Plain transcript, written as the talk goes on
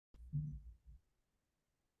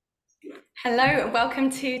Hello and welcome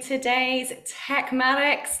to today's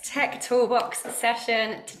Tekmatix Tech Toolbox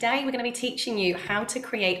session. Today we're going to be teaching you how to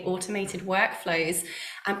create automated workflows,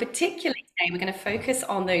 and particularly today we're going to focus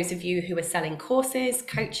on those of you who are selling courses,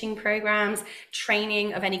 coaching programs,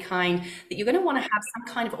 training of any kind, that you're going to want to have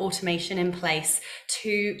some kind of automation in place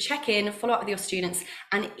to check in, follow up with your students,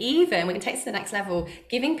 and even, we can take this to the next level,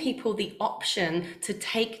 giving people the option to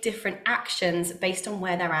take different actions based on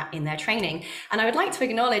where they're at in their training. And I would like to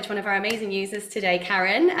acknowledge one of our amazing users today,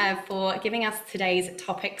 Karen, for giving us today's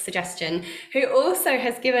topic suggestion, who also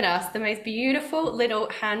has given us the most beautiful little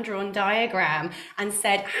hand-drawn diagram and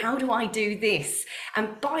said, how do I do this?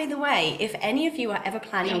 And by the way, if any of you are ever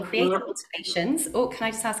planning on creating automations, can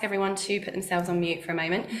I just ask everyone to put themselves on mute for a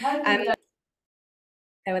moment? Bear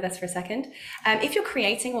with us for a second. If you're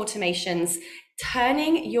creating automations,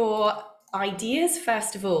 turning your ideas,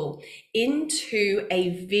 first of all, into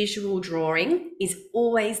a visual drawing is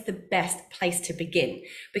always the best place to begin,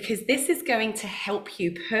 because this is going to help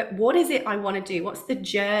you put, what is it I want to do? What's the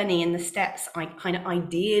journey and the steps I kind of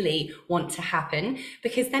ideally want to happen?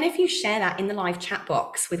 Because then if you share that in the live chat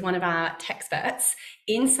box with one of our tech experts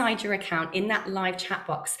inside your account, in that live chat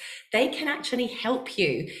box, they can actually help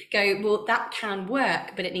you go, well, that can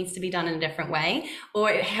work, but it needs to be done in a different way, or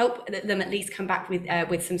help them at least come back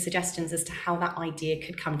with some suggestions as to how that idea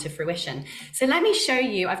could come to fruition. So let me show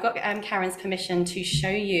you, I've got Karen's permission to show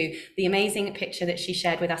you the amazing picture that she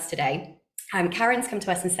shared with us today. Karen's come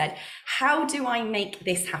to us and said, how do I make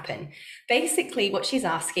this happen? Basically, what she's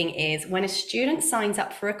asking is, when a student signs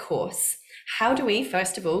up for a course, how do we,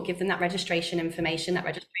 first of all, give them that registration information, that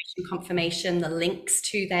registration confirmation, the links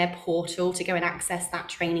to their portal to go and access that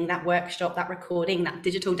training, that workshop, that recording, that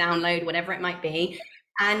digital download, whatever it might be.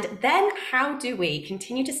 And then how do we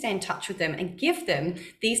continue to stay in touch with them and give them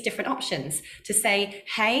these different options to say,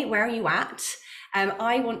 hey, where are you at?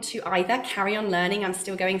 I want to either carry on learning, I'm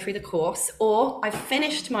still going through the course, or I've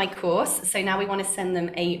finished my course, so now we want to send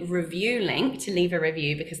them a review link to leave a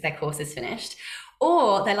review because their course is finished.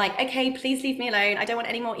 Or they're like, okay, please leave me alone. I don't want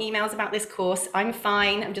any more emails about this course. I'm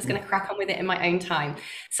fine. I'm just going to crack on with it in my own time.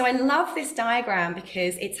 So I love this diagram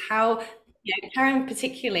because it's how, Karen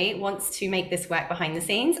particularly wants to make this work behind the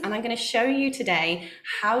scenes. And I'm going to show you today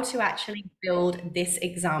how to actually build this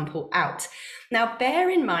example out. Now,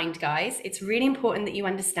 bear in mind, guys, it's really important that you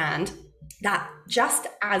understand that just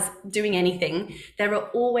as doing anything, there are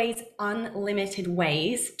always unlimited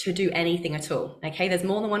ways to do anything at all. Okay, there's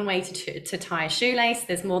more than one way to tie a shoelace.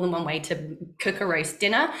 There's more than one way to cook a roast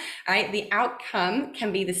dinner. Right, the outcome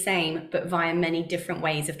can be the same, but via many different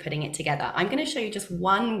ways of putting it together. I'm going to show you just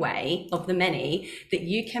one way of the many that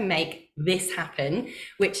you can make this happen,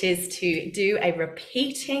 which is to do a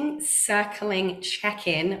repeating, circling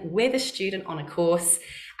check-in with a student on a course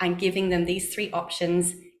and giving them these three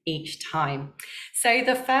options each time. So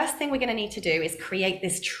the first thing we're going to need to do is create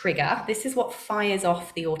this trigger. This is what fires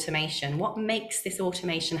off the automation, what makes this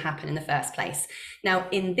automation happen in the first place. Now,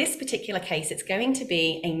 in this particular case, it's going to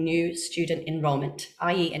be a new student enrollment,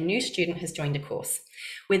 i.e. a new student has joined a course.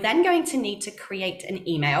 We're then going to need to create an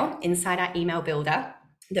email inside our email builder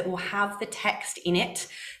that will have the text in it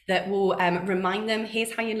that will remind them,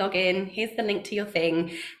 here's how you log in, here's the link to your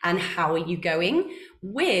thing, and how are you going,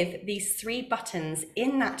 with these three buttons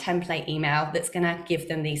in that template email that's going to give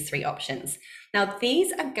them these three options. Now,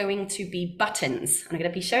 these are going to be buttons. I'm going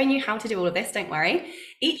to be showing you how to do all of this, don't worry.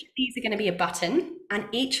 Each of these are going to be a button, and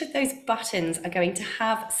each of those buttons are going to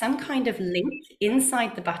have some kind of link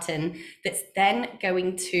inside the button that's then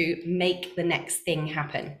going to make the next thing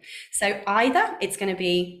happen. So either it's going to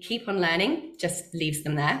be keep on learning, just leaves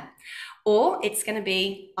them there, or it's going to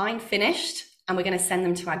be I'm finished, and we're going to send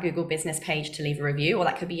them to our Google business page to leave a review, or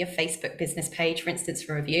that could be your Facebook business page, for instance,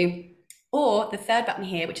 for a review. Or the third button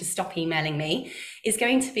here, which is stop emailing me, is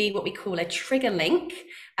going to be what we call a trigger link,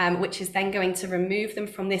 which is then going to remove them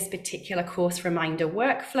from this particular course reminder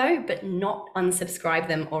workflow, but not unsubscribe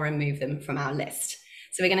them or remove them from our list.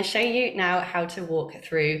 So we're going to show you now how to walk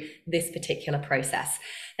through this particular process.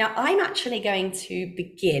 Now, I'm actually going to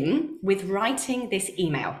begin with writing this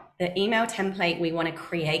email, the email template we want to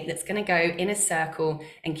create that's going to go in a circle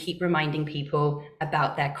and keep reminding people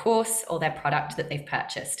about their course or their product that they've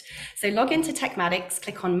purchased. So log into Tekmatix,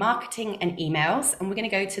 click on marketing and emails, and we're going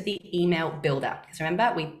to go to the email builder. Because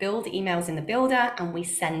remember, we build emails in the builder and we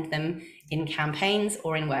send them in campaigns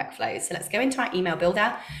or in workflows. So let's go into our email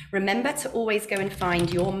builder. Remember to always go and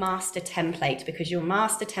find your master template, because your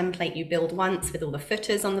master template you build once with all the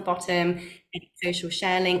footers on the bottom, any social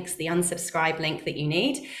share links, the unsubscribe link that you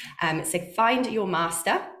need. So find your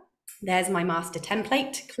master. There's my master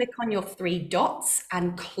template. Click on your three dots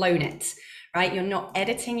and clone it. right? You're not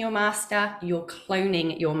editing your master, you're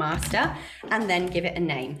cloning your master, and then give it a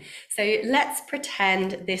name. So let's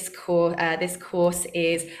pretend this course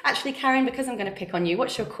is actually, Karen, because I'm going to pick on you.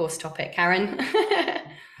 What's your course topic, Karen?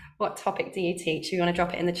 What topic do you teach? You want to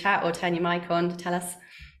drop it in the chat or turn your mic on to tell us?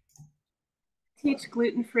 Teach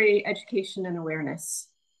gluten-free education and awareness.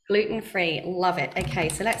 Gluten-free, love it. Okay,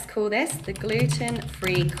 so let's call this the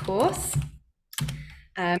gluten-free course.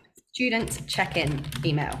 Student check-in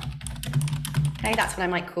email. Okay, that's what I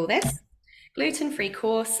might call this. Gluten-free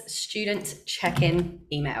course, student check-in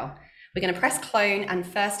email. We're going to press clone, and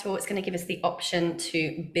first of all, it's going to give us the option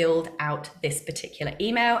to build out this particular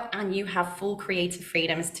email, and you have full creative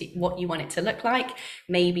freedom as to what you want it to look like.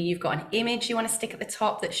 Maybe you've got an image you want to stick at the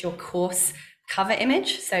top that's your course cover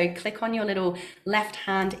image. So click on your little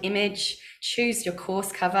left-hand image, choose your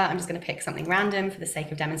course cover. I'm just going to pick something random for the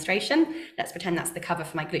sake of demonstration. Let's pretend that's the cover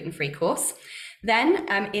for my gluten-free course. Then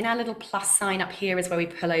in our little plus sign up here is where we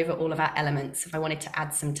pull over all of our elements. If I wanted to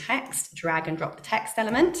add some text, drag and drop the text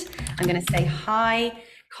element. I'm going to say hi,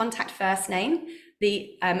 contact first name.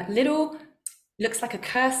 The little looks like a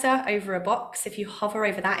cursor over a box. If you hover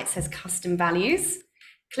over that, it says custom values.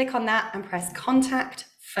 Click on that and press contact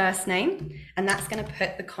first name, and that's going to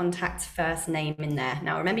put the contact's first name in there.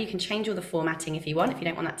 Now remember, you can change all the formatting if you want. If you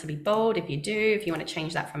don't want that to be bold, if you do, if you want to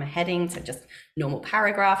change that from a heading to just normal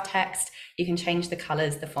paragraph text, you can change the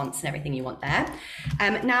colors, the fonts, and everything you want there.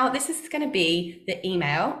 Now this is going to be the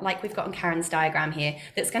email, like we've got on Karen's diagram here,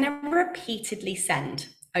 that's going to repeatedly send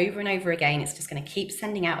over and over again. It's just going to keep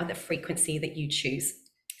sending out at the frequency that you choose.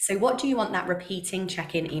 So what do you want that repeating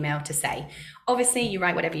check-in email to say? Obviously, you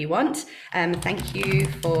write whatever you want. Thank you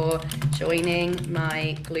for joining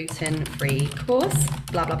my gluten-free course,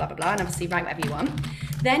 blah, blah, blah, blah, blah, and obviously write whatever you want.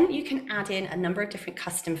 Then you can add in a number of different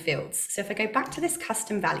custom fields. So if I go back to this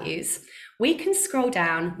custom values, we can scroll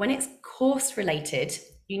down. When it's course related,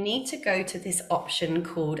 you need to go to this option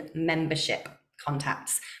called membership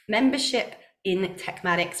contacts. Membership in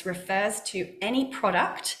Tekmatix refers to any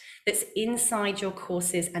product that's inside your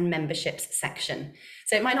courses and memberships section.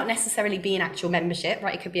 So it might not necessarily be an actual membership,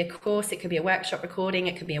 right? It could be a course, it could be a workshop recording,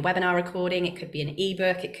 it could be a webinar recording, it could be an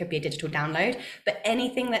ebook, it could be a digital download, but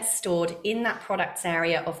anything that's stored in that products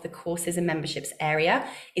area of the courses and memberships area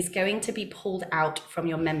is going to be pulled out from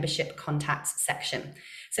your membership contacts section.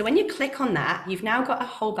 So when you click on that, you've now got a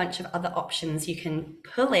whole bunch of other options you can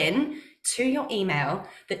pull in to your email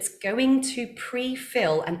that's going to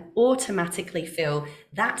pre-fill and automatically fill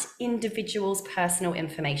that individual's personal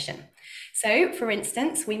information. So for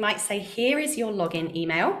instance, we might say, here is your login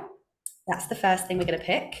email. That's the first thing we're going to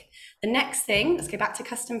pick. The next thing, let's go back to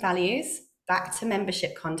custom values, back to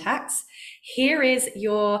membership contacts. Here is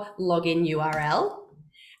your login URL.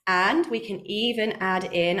 And we can even add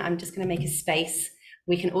in, I'm just going to make a space.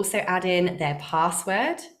 We can also add in their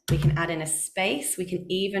password. We can add in a space. We can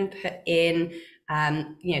even put in,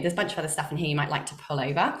 there's a bunch of other stuff in here you might like to pull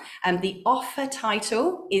over. The offer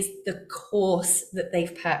title is the course that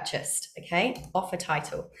they've purchased, okay? Offer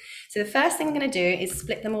title. So the first thing I'm going to do is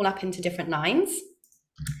split them all up into different lines.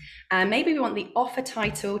 And maybe we want the offer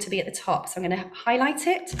title to be at the top. So I'm going to highlight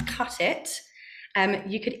it, cut it.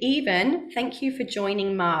 You could even, thank you for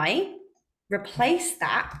joining my, replace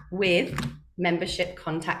that with membership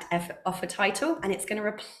contact offer title, and it's going to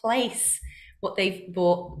replace what they've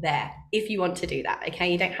bought there if you want to do that.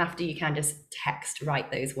 Okay, you don't have to, you can just text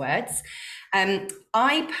write those words.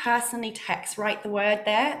 I personally text write the word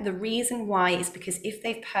there. The reason why is because if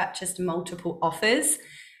they've purchased multiple offers,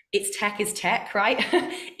 it's tech is tech, right?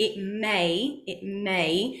 It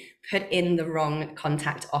may put in the wrong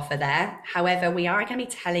contact offer there. However, we are going to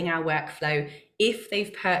be telling our workflow, if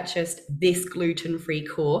they've purchased this gluten-free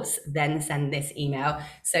course, then send this email.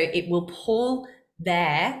 So it will pull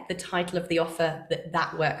there the title of the offer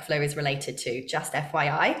that workflow is related to, just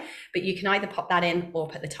FYI. But you can either pop that in or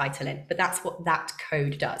put the title in, but that's what that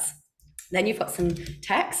code does. Then you've got some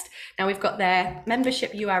text. Now we've got their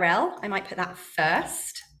membership URL. I might put that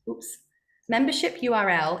first. Oops. Membership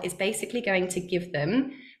URL is basically going to give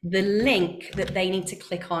them the link that they need to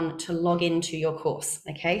click on to log into your course.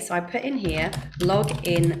 Okay, so I put in here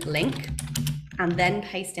login link and then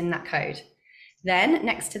paste in that code. Then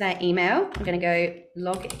next to their email, I'm going to go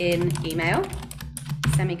login email,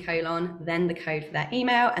 semicolon, then the code for their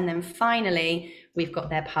email. And then finally, we've got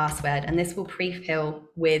their password, and this will pre-fill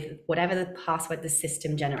with whatever the password the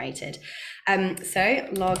system generated. So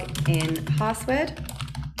login password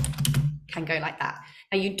can go like that.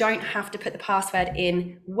 Now you don't have to put the password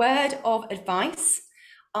in. Word of advice,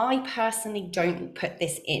 I personally don't put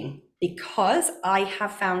this in. because I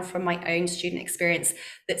have found from my own student experience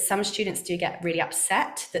that some students do get really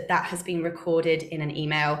upset that that has been recorded in an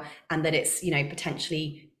email and that it's,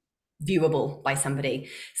 potentially viewable by somebody.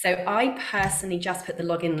 So I personally just put the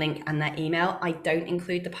login link and their email. I don't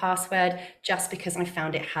include the password just because I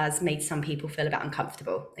found it has made some people feel a bit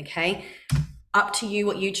uncomfortable. Okay. Up to you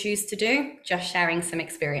what you choose to do, just sharing some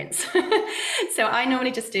experience. So I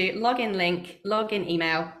normally just do login link, login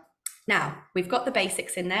email. Now, we've got the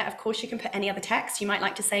basics in there. Of course, you can put any other text. You might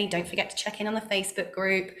like to say, don't forget to check in on the Facebook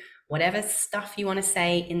group, whatever stuff you want to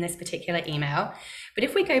say in this particular email. But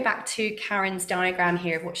if we go back to Karen's diagram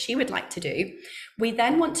here of what she would like to do, we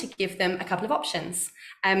then want to give them a couple of options.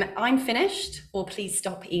 I'm finished, or please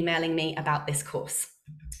stop emailing me about this course.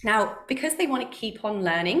 Now, because they want to keep on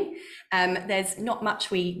learning, there's not much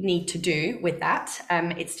we need to do with that.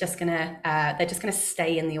 It's just they're just gonna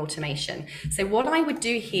stay in the automation. So what I would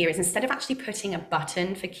do here is, instead of actually putting a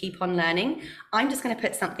button for keep on learning, I'm just gonna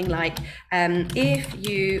put something like, if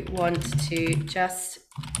you want to just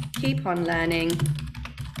keep on learning,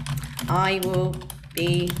 I will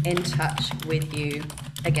be in touch with you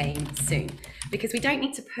again soon. Because we don't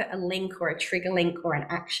need to put a link or a trigger link or an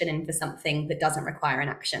action in for something that doesn't require an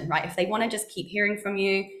action, right? If they want to just keep hearing from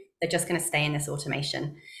you, they're just going to stay in this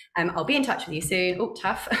automation. I'll be in touch with you soon. Oh,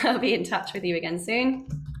 tough. I'll be in touch with you again soon.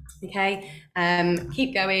 Okay.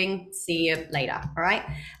 Keep going. See you later. All right.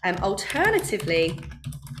 Alternatively,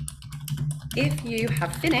 if you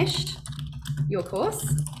have finished your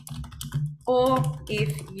course, or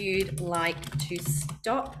if you'd like to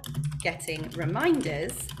stop getting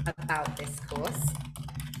reminders about this course,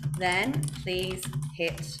 then please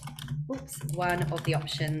hit one of the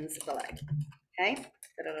options below. Okay,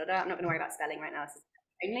 I'm not going to worry about spelling right now. This is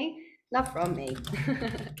only love from me.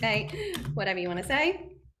 Okay, whatever you want to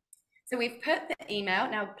say. So we've put the email.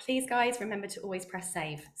 Now, please, guys, remember to always press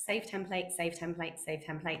save. Save template, save template, save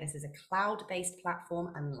template. This is a cloud-based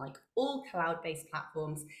platform, and like all cloud-based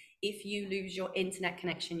platforms, if you lose your internet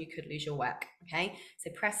connection, you could lose your work, okay?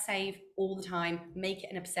 So press save all the time, make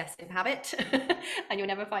it an obsessive habit, and you'll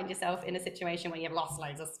never find yourself in a situation where you've lost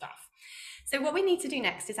loads of stuff. So what we need to do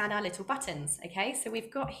next is add our little buttons, okay? So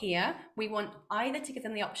we've got here, we want either to give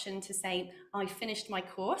them the option to say, I finished my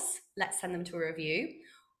course, let's send them to a review,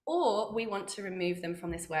 or we want to remove them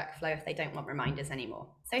from this workflow if they don't want reminders anymore.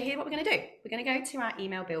 So here's what we're going to do. We're going to go to our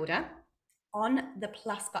email builder. On the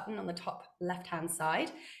plus button on the top left-hand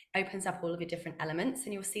side, opens up all of your different elements,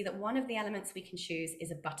 and you'll see that one of the elements we can choose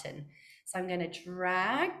is a button. So I'm going to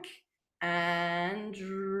drag and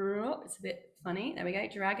drop. It's a bit funny. There we go.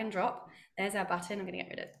 Drag and drop. There's our button. I'm going to get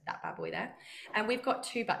rid of that bad boy there. And we've got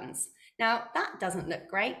two buttons. Now, that doesn't look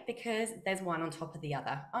great because there's one on top of the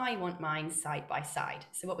other. I want mine side by side.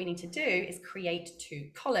 So what we need to do is create two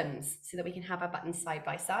columns so that we can have our buttons side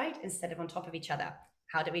by side instead of on top of each other.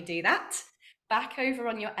 How do we do that? Back over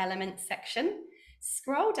on your elements section,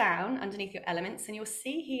 scroll down underneath your elements, and you'll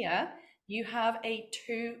see here you have a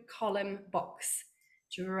 2-column box.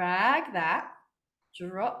 Drag that,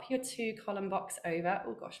 drop your 2-column box over.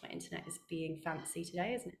 Oh gosh, my internet is being fancy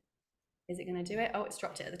today, isn't it? Is it going to do it? Oh, it's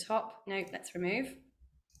dropped it at the top. No, let's remove.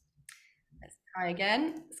 Let's try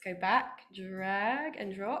again. Let's go back, drag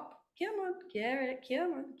and drop. Come on, Garrett,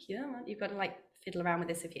 come on, come on. You've got to like fiddle around with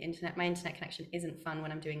this if your internet, my internet connection isn't fun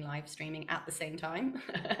when I'm doing live streaming at the same time.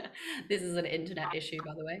 This is an internet issue,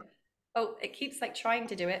 by the way. Oh, it keeps like trying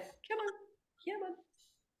to do it. Come on, come on.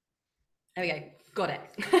 There we go. Got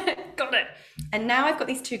it. Got it. And now I've got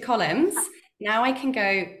these 2 columns. Now I can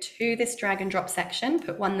go to this drag and drop section,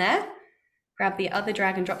 put one there, grab the other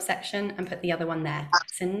drag and drop section and put the other one there.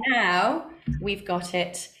 So now we've got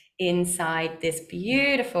it inside this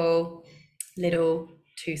beautiful little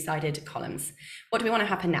 2-sided columns. What do we want to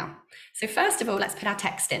happen now? So first of all, let's put our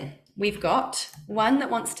text in. We've got one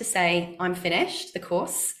that wants to say, I'm finished the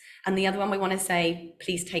course, and the other one we want to say,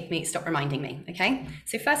 please take me, stop reminding me, okay?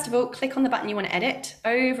 So first of all, click on the button you want to edit.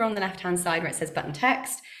 Over on the left-hand side where it says button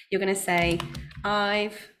text, you're going to say,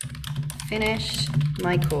 I've finished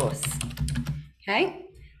my course, okay?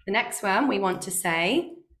 The next one, we want to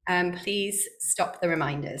say, please stop the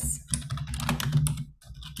reminders.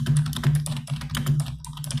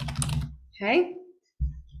 Okay,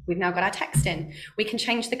 we've now got our text in. We can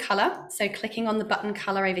change the color. So clicking on the button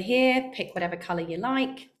color over here, pick whatever color you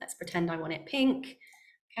like. Let's pretend I want it pink.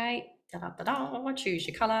 Okay, da-da-da-da, choose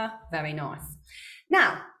your color. Very nice.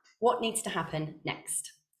 Now, what needs to happen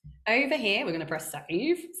next? Over here, we're gonna press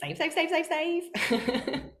save, save, save, save, save, save.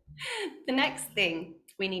 The next thing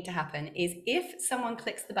we need to happen is if someone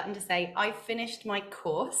clicks the button to say, I've finished my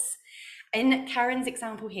course, In Karen's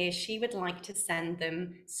example here, she would like to send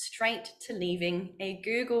them straight to leaving a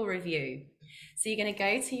Google review. So you're going to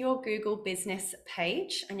go to your Google business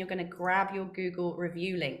page and you're going to grab your Google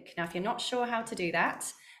review link. Now, if you're not sure how to do that,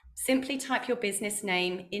 simply type your business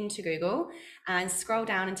name into Google and scroll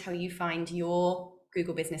down until you find your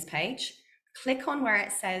Google business page. Click on where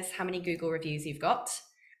it says how many Google reviews you've got,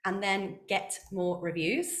 and then get more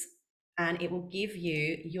reviews. And it will give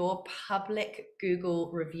you your public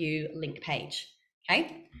Google review link page.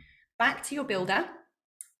 Okay, back to your builder,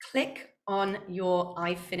 click on your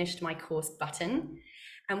I've finished my course button,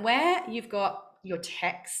 and where you've got your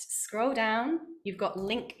text, scroll down, you've got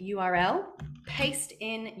link URL, paste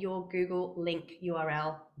in your Google link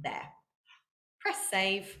URL there. Press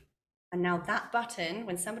save, and now that button,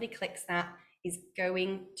 when somebody clicks that, is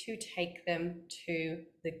going to take them to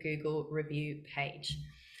the Google review page.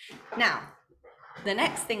 Now, the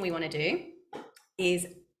next thing we want to do is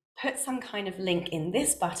put some kind of link in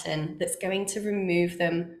this button that's going to remove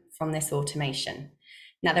them from this automation.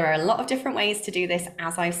 Now, there are a lot of different ways to do this,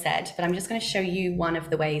 as I've said, but I'm just going to show you one of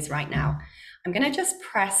the ways right now. I'm going to just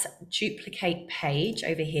press duplicate page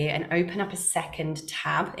over here and open up a second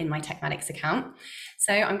tab in my Tekmatix account.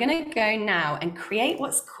 So I'm going to go now and create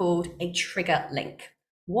what's called a trigger link.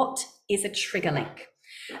 What is a trigger link?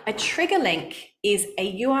 A trigger link is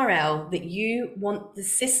a URL that you want the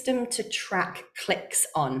system to track clicks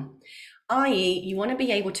on, i.e., you want to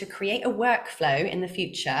be able to create a workflow in the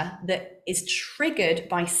future that is triggered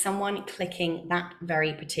by someone clicking that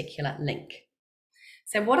very particular link.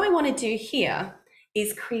 So what I want to do here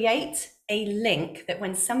is create a link that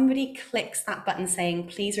when somebody clicks that button saying,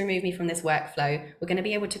 please remove me from this workflow, we're going to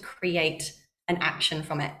be able to create an action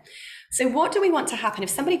from it. So what do we want to happen if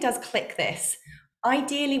somebody does click this?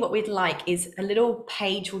 Ideally, what we'd like is a little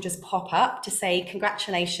page will just pop up to say,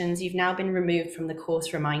 congratulations, you've now been removed from the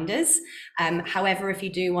course reminders. However, if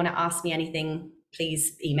you do want to ask me anything,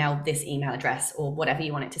 please email this email address or whatever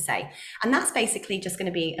you want it to say. And that's basically just going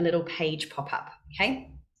to be a little page pop up.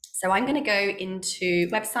 Okay. So I'm going to go into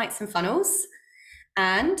websites and funnels.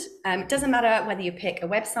 And it doesn't matter whether you pick a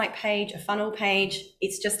website page, a funnel page,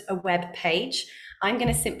 it's just a web page. I'm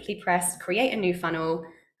going to simply press create a new funnel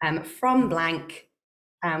from blank.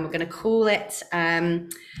 We're going to call it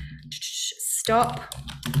Stop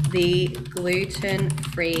the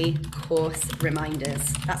Gluten-Free Course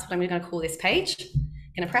Reminders. That's what I'm going to call this page.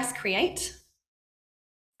 I'm going to press create.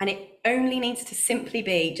 And it only needs to simply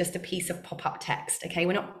be just a piece of pop-up text, okay?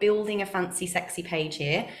 We're not building a fancy, sexy page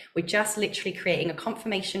here. We're just literally creating a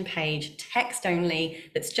confirmation page, text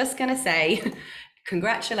only, that's just gonna say,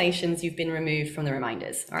 congratulations, you've been removed from the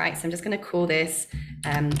reminders. All right, so I'm just gonna call this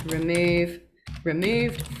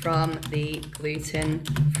removed from the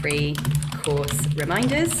gluten-free course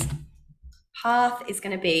reminders. Path is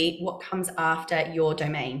going to be what comes after your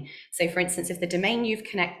domain. So for instance, if the domain you've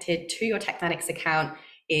connected to your Tekmatix account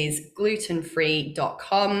is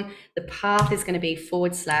glutenfree.com, the path is going to be /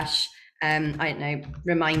 I don't know,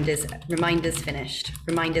 reminders finished,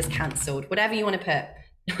 reminders cancelled, whatever you want to put.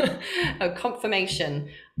 A confirmation.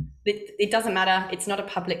 It doesn't matter. It's not a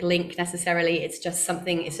public link necessarily. It's just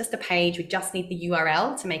something, it's just a page. We just need the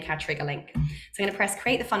URL to make our trigger link. So I'm going to press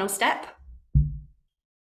create the funnel step.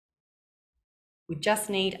 We just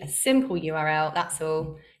need a simple URL, that's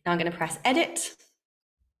all. Now I'm going to press edit.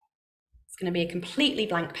 It's going to be a completely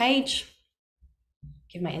blank page.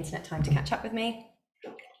 Give my internet time to catch up with me.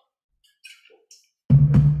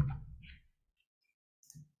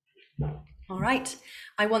 All right,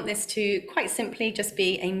 I want this to quite simply just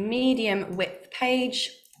be a medium width page,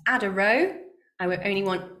 add a row. I would only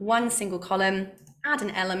want one single column, add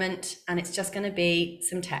an element, and it's just going to be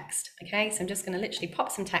some text. Okay, so I'm just going to literally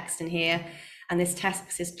pop some text in here. And this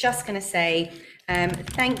text is just going to say,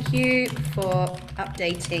 thank you for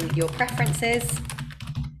updating your preferences.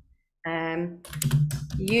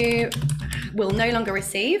 You will no longer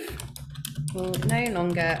receive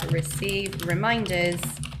reminders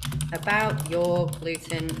about your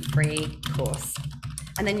gluten-free course.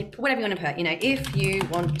 And then whatever you want to put, you know, if you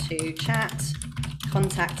want to chat,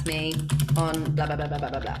 contact me on blah, blah, blah, blah, blah,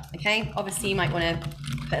 blah, blah. Okay, obviously you might want to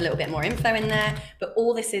put a little bit more info in there, but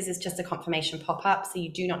all this is just a confirmation pop-up, so you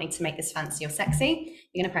do not need to make this fancy or sexy.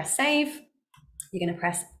 You're going to press save, you're going to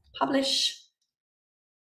press publish,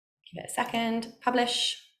 give it a second,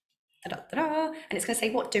 publish, and it's going to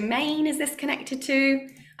say what domain is this connected to.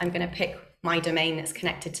 I'm going to pick my domain that's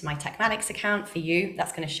connected to my Tekmatix account. For you,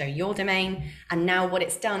 that's going to show your domain, and now what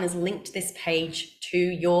it's done is linked this page to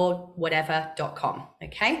your whatever.com.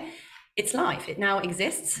 Okay, it's live, it now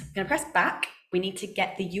exists. I'm going to press back. We need to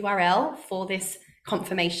get the URL for this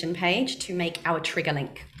confirmation page to make our trigger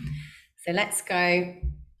link. So let's go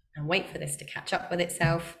and wait for this to catch up with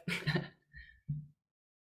itself.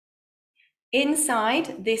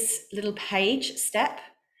 Inside this little page step,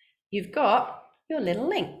 you've got your little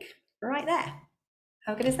link right there.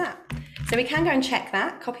 How good is that? So we can go and check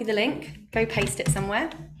that, copy the link, go paste it somewhere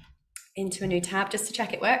into a new tab just to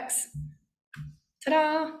check it works.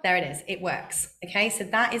 Ta-da, there it is, it works. Okay, so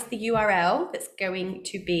that is the URL that's going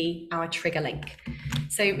to be our trigger link.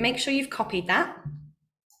 So make sure you've copied that.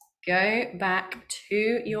 Go back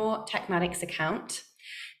to your Tekmatix account.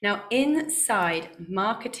 Now inside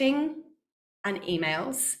marketing and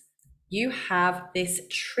emails, you have this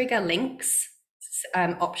trigger links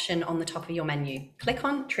option on the top of your menu. Click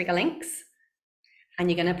on trigger links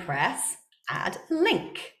and you're going to press add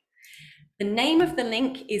link. The name of the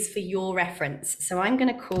link is for your reference. So I'm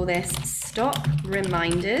going to call this Stop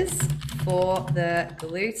Reminders for the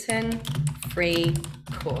Gluten-Free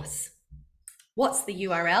Course. What's the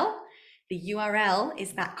URL? The URL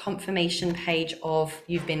is that confirmation page of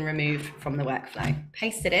you've been removed from the workflow.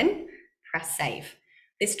 Paste it in, press save.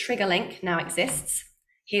 This trigger link now exists.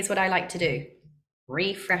 Here's what I like to do.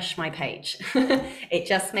 Refresh my page. It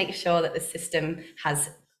just makes sure that the system has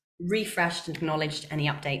refreshed and acknowledged any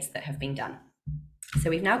updates that have been done. So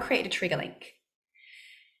we've now created a trigger link.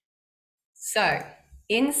 So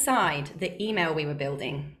inside the email we were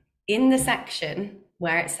building, in the section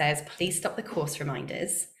where it says, please stop the course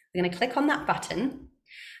reminders, we're going to click on that button,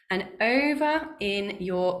 and over in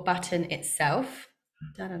your button itself,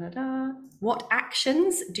 what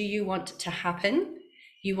actions do you want to happen?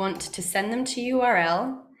 You want to send them to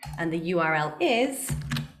URL, and the URL is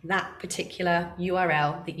that particular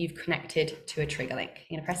URL that you've connected to a trigger link.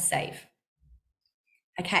 You're going to press save.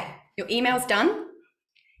 Okay, your email's done.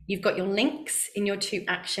 You've got your links in your 2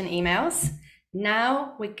 action emails.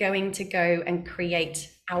 Now we're going to go and create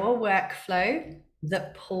our workflow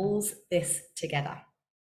that pulls this together.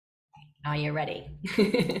 Are you ready?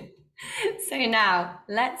 So now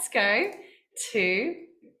let's go to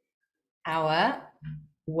our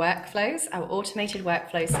workflows, our automated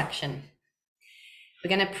workflow section.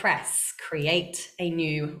 We're going to press create a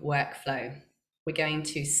new workflow. We're going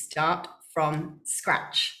to start from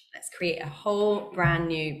scratch. Let's create a whole brand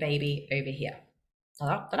new baby over here.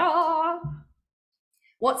 Ta-da, ta-da.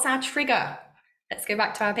 What's our trigger? Let's go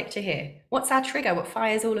back to our picture here. What's our trigger? What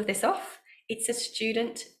fires all of this off? It's a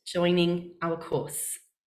student joining our course.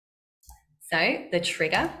 So the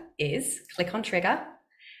trigger is, click on trigger.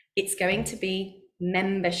 It's going to be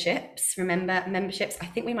memberships. Remember memberships? I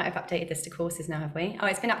think we might have updated this to courses now, have we? Oh,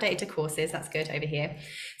 it's been updated to courses. That's good over here.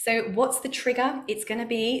 So what's the trigger? It's going to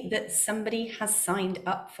be that somebody has signed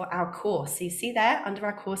up for our course. So you see there under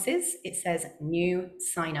our courses, it says new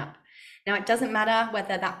sign up. Now it doesn't matter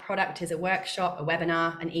whether that product is a workshop, a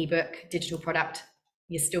webinar, an ebook, digital product,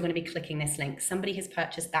 you're still going to be clicking this link. Somebody has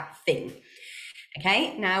purchased that thing.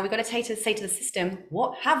 Okay, now we've got to say to the system,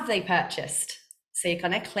 what have they purchased? So you're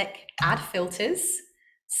going to click add filters,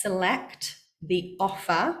 select the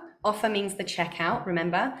offer. Offer means the checkout,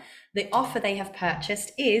 remember. The offer they have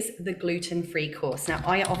purchased is the gluten-free course. Now,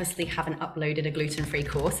 I obviously haven't uploaded a gluten-free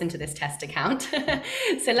course into this test account.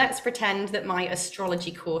 So let's pretend that my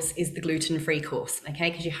astrology course is the gluten-free course,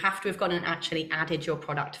 okay? Because you have to have gone and actually added your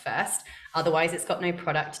product first. Otherwise, it's got no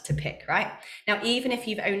product to pick, right? Now, even if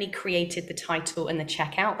you've only created the title and the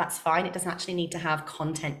checkout, that's fine. It doesn't actually need to have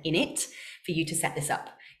content in it for you to set this up.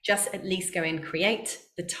 Just at least go and create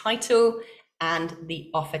the title and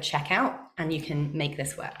the offer checkout, and you can make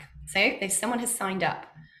this work. So if someone has signed up,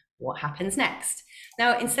 what happens next?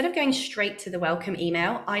 Now, instead of going straight to the welcome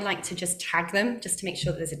email, I like to just tag them just to make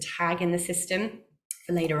sure that there's a tag in the system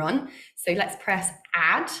for later on. So let's press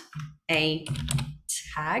add a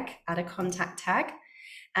tag, add a contact tag.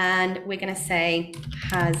 And we're going to say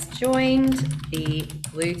has joined the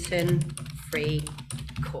gluten-free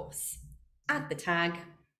course. Add the tag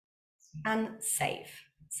and save.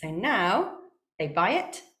 So now they buy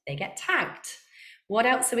it, they get tagged. What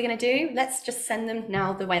else are we going to do? Let's just send them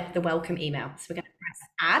now the welcome email. So we're going to press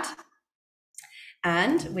add,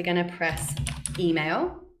 and we're going to press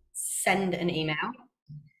email, send an email.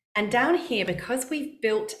 And down here, because we've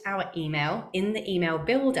built our email in the email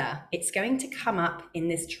builder, it's going to come up in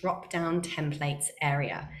this drop-down templates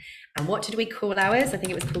area. And what did we call ours? I think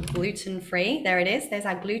it was called gluten-free. There it is. There's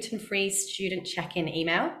our gluten-free student check-in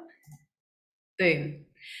email. Boom.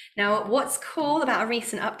 Now, what's cool about a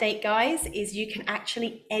recent update, guys, is you can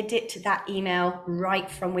actually edit that email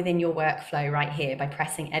right from within your workflow right here by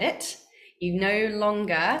pressing edit. You no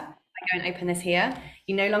longer, by go and open this here,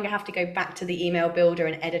 you no longer have to go back to the email builder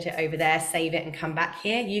and edit it over there, save it and come back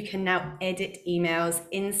here. You can now edit emails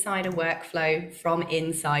inside a workflow from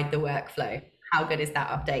inside the workflow. How good is that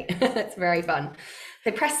update? It's very fun.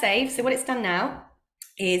 So press save. So what it's done now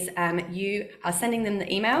is you are sending them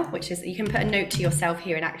the email, which is, you can put a note to yourself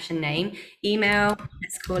here, an action name, email,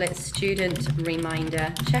 let's call it student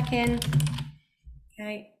reminder check-in.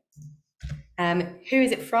 Okay. Who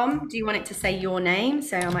is it from? Do you want it to say your name?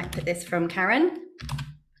 So I might put this from Karen.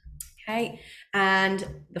 Okay. And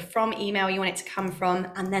the from email you want it to come from,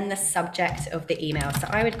 and then the subject of the email. So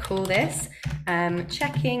I would call this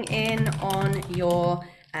checking in on your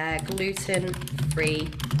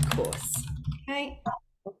gluten-free course. Okay.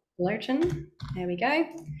 Gluten. There we go.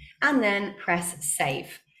 And then press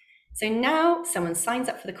save. So now someone signs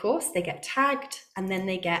up for the course, they get tagged, and then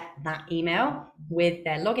they get that email with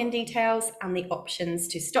their login details and the options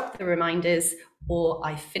to stop the reminders, or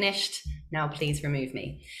I finished, now please remove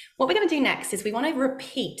me. What we're going to do next is we want to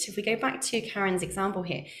repeat. If we go back to Karen's example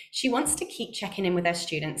here, she wants to keep checking in with her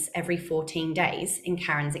students every 14 days in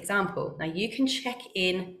Karen's example. Now you can check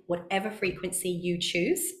in whatever frequency you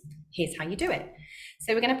choose. Here's how you do it.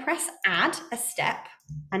 So we're going to press add a step,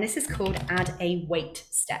 and this is called add a wait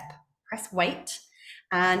step. Press wait,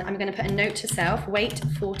 and I'm going to put a note to self, wait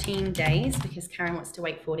 14 days, because Karen wants to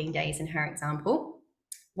wait 14 days in her example.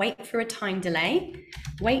 Wait for a time delay,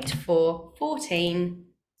 wait for 14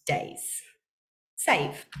 days.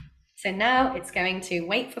 Save. So now it's going to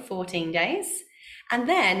wait for 14 days, and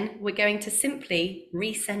then we're going to simply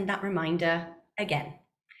resend that reminder again.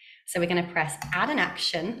 So we're going to press add an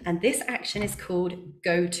action, and this action is called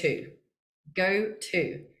go to. Go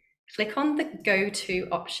to. Click on the go to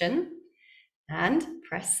option and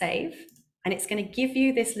press save. And it's going to give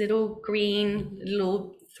you this little green,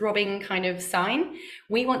 little throbbing kind of sign.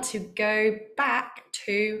 We want to go back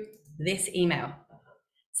to this email.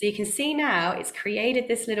 So you can see now it's created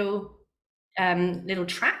this little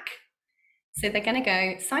track. So they're going to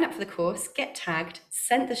go sign up for the course, get tagged,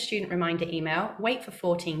 send the student reminder email, wait for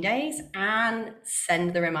 14 days, and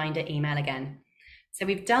send the reminder email again. So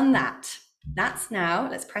we've done that. That's now,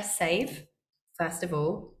 let's press save. First of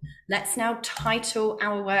all, let's now title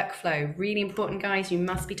our workflow. Really important, guys, you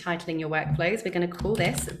must be titling your workflows. We're going to call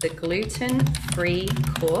this the gluten-free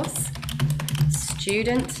course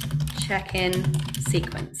student check-in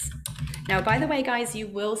sequence. Now, by the way, guys, you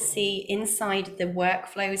will see inside the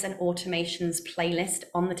workflows and automations playlist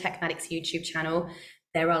on the Tekmatix YouTube channel,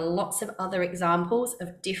 there are lots of other examples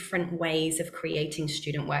of different ways of creating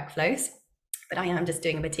student workflows, but I am just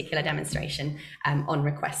doing a particular demonstration on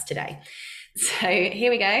request today. So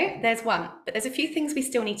here we go, there's one, but there's a few things we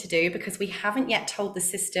still need to do because we haven't yet told the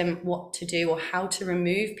system what to do or how to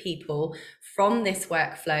remove people from this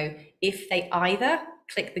workflow if they either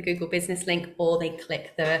click the Google Business link or they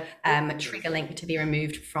click the trigger link to be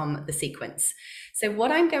removed from the sequence. So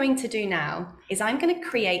what I'm going to do now is I'm going to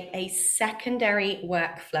create a secondary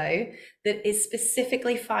workflow that is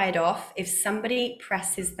specifically fired off if somebody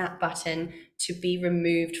presses that button to be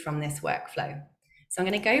removed from this workflow. So I'm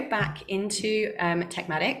going to go back into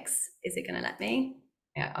Tekmatix. Is it going to let me?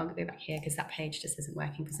 Yeah, I'll go back here because that page just isn't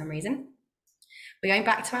working for some reason. We're going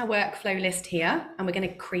back to our workflow list here, and we're going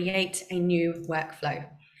to create a new workflow.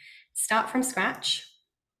 Start from scratch.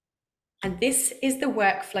 And this is the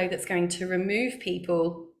workflow that's going to remove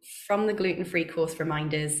people from the gluten-free course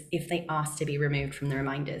reminders if they ask to be removed from the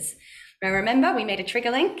reminders. Now remember, we made a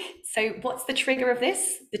trigger link. So what's the trigger of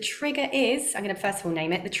this? The trigger is, I'm going to first of all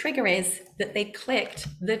name it, the trigger is that they clicked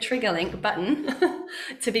the trigger link button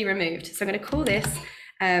to be removed. So I'm going to call this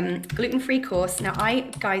gluten-free course. Now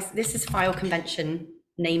guys, this is file convention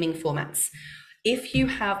naming formats. If you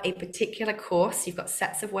have a particular course, you've got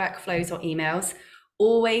sets of workflows or emails,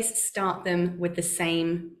 always start them with the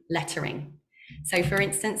same lettering. So for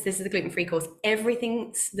instance, this is the gluten-free course.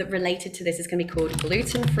 Everything that related to this is going to be called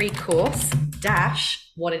gluten-free course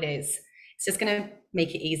dash what it is. It's just going to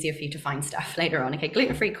make it easier for you to find stuff later on. Okay,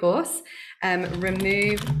 gluten-free course,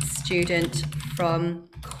 remove student from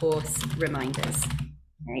course reminders.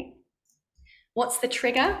 Okay. What's the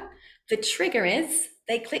trigger? The trigger is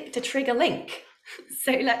they clicked a trigger link.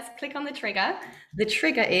 So let's click on the trigger. The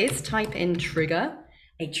trigger is, type in trigger.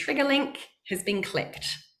 A trigger link has been clicked.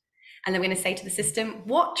 And then we're going to say to the system,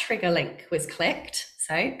 what trigger link was clicked?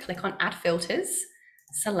 So click on add filters,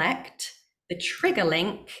 select the trigger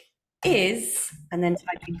link is, and then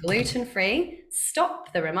type in gluten-free,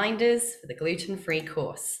 stop the reminders for the gluten-free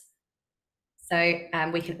course. So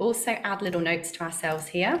we can also add little notes to ourselves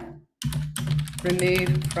here.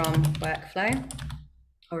 Remove from workflow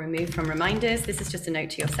or remove from reminders. This is just a note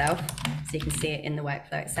to yourself. so you can see it in the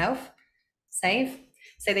workflow itself. Save.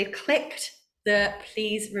 So they've clicked the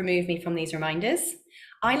please remove me from these reminders.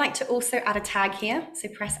 I like to also add a tag here. So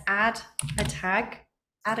press add a tag,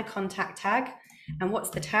 add a contact tag. And what's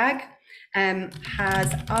the tag?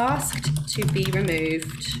 Has asked to be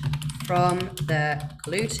removed from the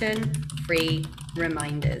gluten-free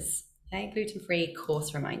reminders. Okay, gluten-free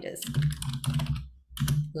course reminders.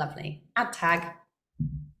 Lovely. Add tag.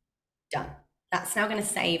 Done. That's now going to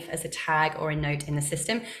save as a tag or a note in the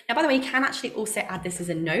system. Now, by the way, you can actually also add this as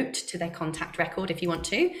a note to their contact record if you want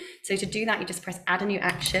to. So to do that, you just press add a new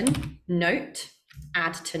action, note,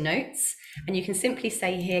 add to notes, and you can simply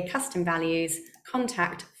say here, custom values,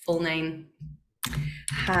 contact, full name,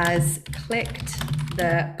 has clicked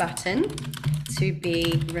the button to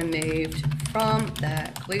be removed from the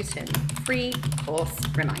gluten-free course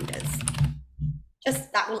reminders.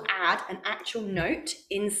 Just that will add an actual note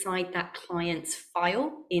inside that client's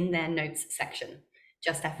file in their notes section.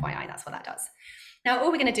 Just FYI, that's what that does. Now,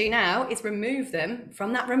 all we're going to do now is remove them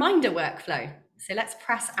from that reminder workflow. So let's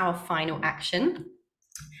press our final action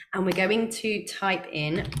and we're going to type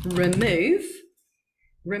in remove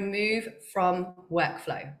from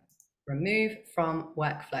workflow, remove from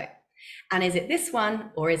workflow. And is it this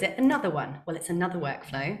one or is it another one? Well, it's another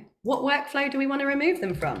workflow. What workflow do we want to remove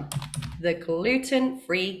them from? The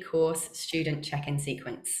gluten-free course student check-in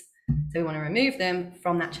sequence. So we want to remove them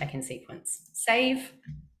from that check-in sequence. Save.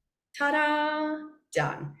 Ta-da!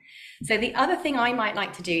 Done. So the other thing I might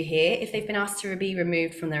like to do here, if they've been asked to be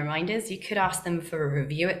removed from the reminders, you could ask them for a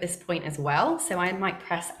review at this point as well. So I might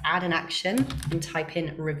press add an action and type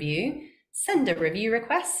in review, send a review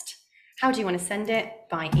request. How do you want to send it?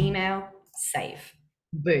 By email, save.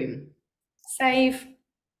 Boom. Save.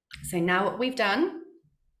 So now what we've done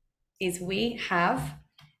is we have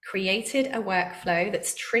created a workflow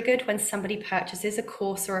that's triggered when somebody purchases a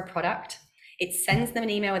course or a product. It sends them an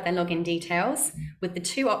email with their login details with the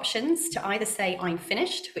two options to either say I'm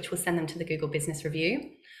finished, which will send them to the Google Business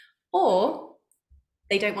Review, or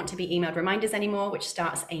they don't want to be emailed reminders anymore, which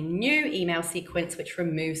starts a new email sequence, which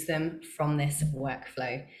removes them from this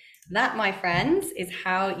workflow. That, my friends, is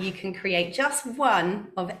how you can create just one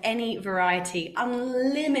of any variety,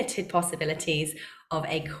 unlimited possibilities of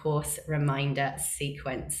a course reminder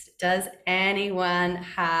sequence. Does anyone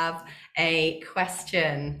have a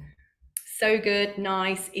question? So good,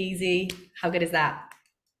 nice, easy. How good is that?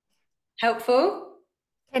 Helpful?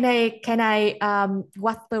 Can I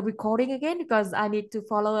watch the recording again because I need to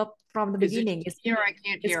follow up from the beginning. Here, I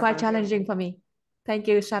can't It's hear. quite challenging for me. Thank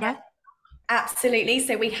you, Shara. Absolutely.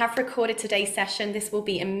 So we have recorded today's session. This will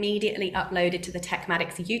be immediately uploaded to the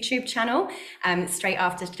Tekmatix YouTube channel straight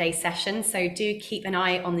after today's session. So do keep an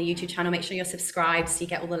eye on the YouTube channel. Make sure you're subscribed so you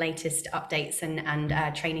get all the latest updates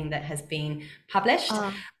and training that has been published.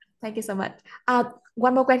 Thank you so much.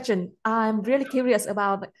 One more question. I'm really curious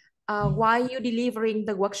about why you delivering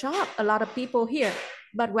the workshop. A lot of people here,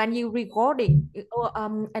 but when you recording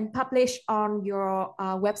and publish on your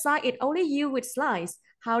website, it only you with slides.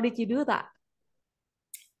 How did you do that?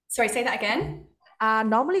 Sorry, say that again.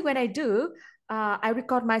 Normally when I do, I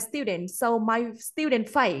record my students, so my student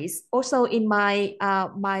face also in my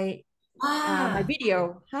my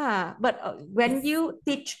video. But when you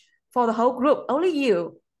teach for the whole group, only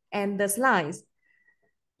you and the slides.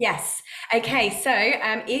 Yes. Okay. So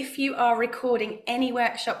if you are recording any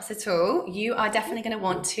workshops at all, you are definitely going to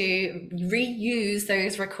want to reuse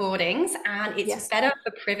those recordings. And it's better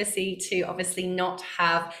for privacy to obviously not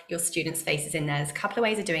have your students' faces in there. There's a couple of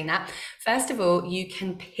ways of doing that. First of all, you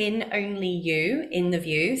can pin only you in the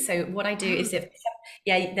view. So what I do is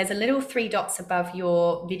there's a little 3 dots above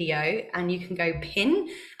your video and you can go pin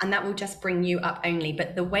and that will just bring you up only.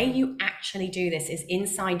 But the way you actually do this is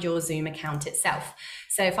inside your Zoom account itself.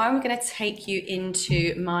 So if I'm going to take you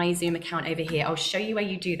into my Zoom account over here, I'll show you where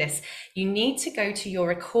you do this. You need to go to your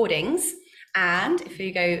recordings. And if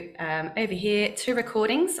you go over here to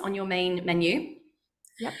recordings on your main menu,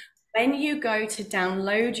 when you go to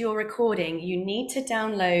download your recording, you need to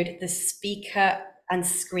download the speaker and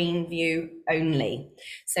screen view only.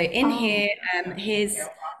 So in here, here's,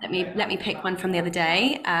 let me pick one from the other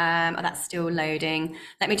day. That's still loading.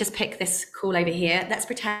 Let me just pick this call over here. Let's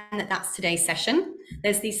pretend that that's today's session.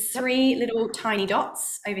 There's these 3 little tiny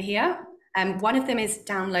dots over here. One of them is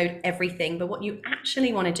download everything, but what you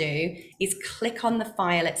actually want to do is click on the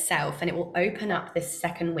file itself and it will open up this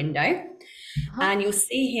second window. And you'll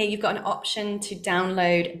see here, you've got an option to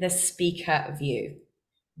download the speaker view.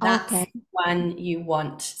 That's the one you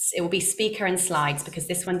want. It will be speaker and slides because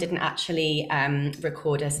this one didn't actually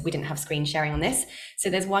record us. We didn't have screen sharing on this. So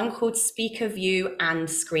there's one called speaker view and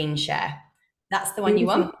screen share. That's the one you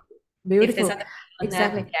want. If there's Beautiful. other on there,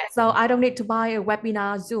 Exactly. So I don't need to buy a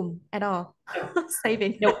webinar Zoom at all. yeah.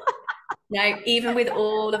 Saving. No, no, even with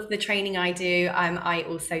all of the training I do, I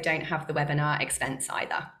also don't have the webinar expense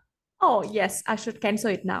either. Oh, yes, I should cancel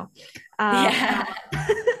it now. Yeah.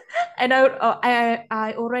 And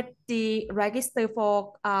I already registered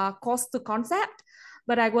for course to concept,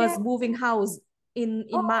 but I Yeah. was moving house in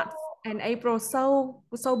March Oh, and April, so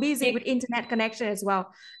busy you, with internet connection as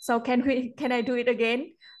well. So can I do it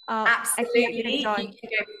again? Actually, I didn't absolutely.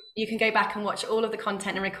 join. You can go back and watch all of the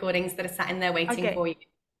content and recordings that are sat in there waiting Okay. for you.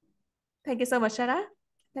 Thank you so much, Sarah.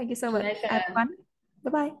 Thank you so much, Pleasure. everyone.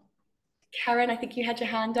 Bye bye. Karen, I think you had your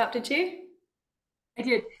hand up, did you? I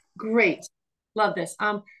did. Great. Love this.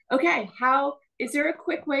 Okay, how is there a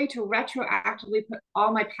quick way to retroactively put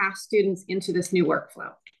all my past students into this new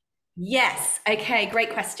workflow? Yes. Okay,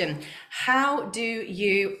 great question. How do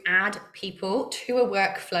you add people to a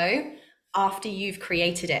workflow after you've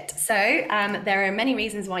created it? So there are many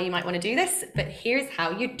reasons why you might want to do this, but here's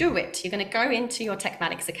how you do it. You're going to go into your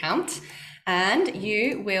Tekmatix account and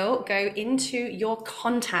you will go into your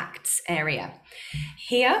contacts area.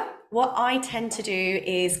 Here, what I tend to do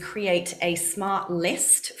is create a smart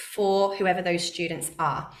list for whoever those students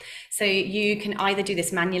are. So you can either do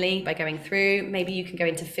this manually by going through, maybe you can go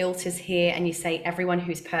into filters here and you say everyone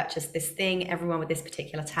who's purchased this thing, everyone with this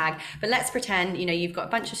particular tag. But let's pretend, you've got a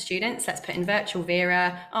bunch of students. Let's put in virtual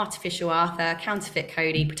Vera, artificial Arthur, counterfeit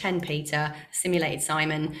Cody, pretend Peter, simulated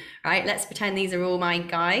Simon, right? Let's pretend these are all my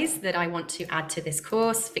guys that I want to add to this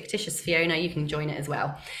course. Fictitious Fiona, you can join it as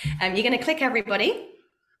well. You're going to click everybody.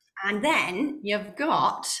 And then you've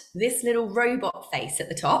got this little robot face at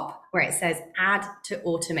the top where it says add to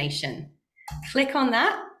automation. Click on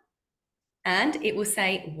that and it will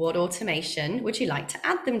say, what automation would you like to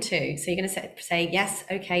add them to? So you're going to say yes,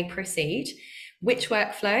 okay, proceed. Which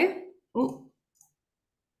workflow? Ooh.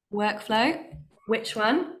 Workflow. Which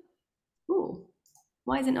one? Ooh.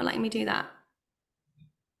 Why is it not letting me do that?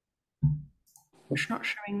 It's not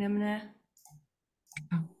showing them there.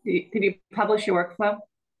 Did you publish your workflow?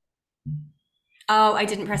 Oh, I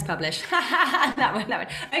didn't press publish. that one.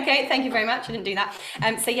 Okay, thank you very much. I didn't do that.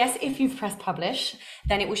 So yes, if you've pressed publish,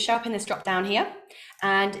 then it will show up in this drop down here.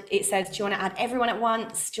 And it says, do you want to add everyone at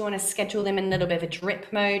once? Do you want to schedule them in a little bit of a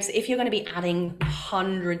drip mode? So if you're going to be adding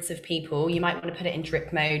hundreds of people, you might want to put it in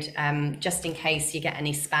drip mode, just in case you get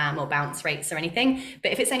any spam or bounce rates or anything.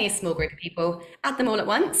 But if it's only a small group of people, add them all at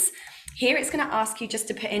once. Here it's going to ask you just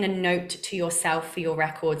to put in a note to yourself for your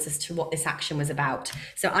records as to what this action was about.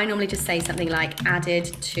 So I normally just say something like added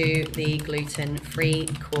to the gluten-free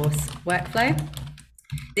course workflow.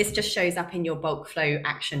 This just shows up in your bulk flow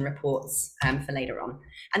action reports for later on.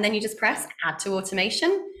 And then you just press add to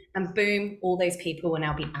automation and boom, all those people will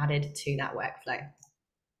now be added to that workflow.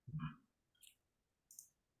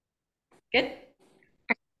 Good.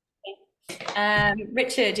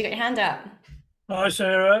 Richard, you got your hand up? Hi,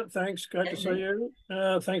 Sarah. Thanks. Great to see you.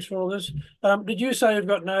 Thanks for all this. Did you say you've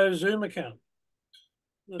got no Zoom account?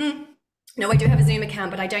 No, I do have a Zoom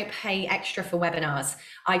account, but I don't pay extra for webinars.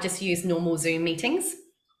 I just use normal Zoom meetings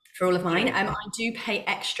for all of mine. I do pay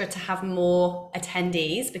extra to have more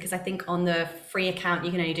attendees because I think on the free account,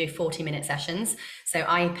 you can only do 40-minute sessions. So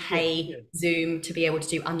I pay Zoom to be able to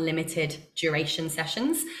do unlimited duration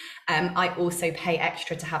sessions. I also pay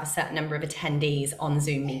extra to have a certain number of attendees on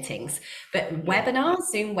Zoom meetings. But webinars,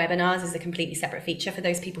 Zoom webinars is a completely separate feature for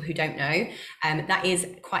those people who don't know. That is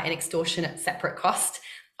quite an extortionate separate cost.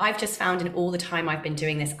 I've just found in all the time I've been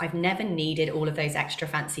doing this, I've never needed all of those extra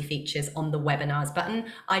fancy features on the webinars button.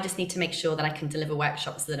 I just need to make sure that I can deliver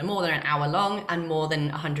workshops that are more than an hour long and more than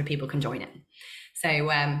 100 people can join it. So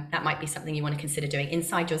that might be something you want to consider doing.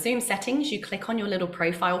 Inside your Zoom settings, you click on your little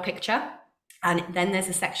profile picture and then there's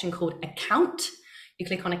a section called account. You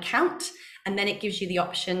click on account and then it gives you the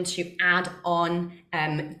option to add on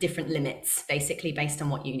different limits, basically based on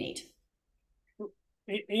what you need.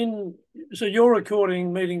 So you're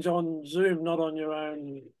recording meetings on Zoom, not on your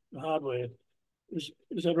own hardware. Is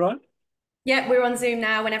that right? Yeah, we're on Zoom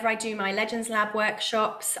now. Whenever I do my Legends Lab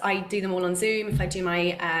workshops, I do them all on Zoom. If I do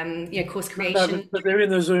my course creation. No, but they're in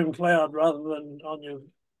the Zoom cloud rather than on your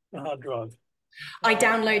hard drive. I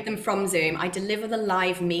download them from Zoom. I deliver the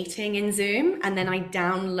live meeting in Zoom and then I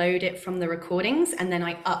download it from the recordings and then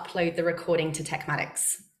I upload the recording to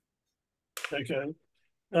Tekmatix. Okay.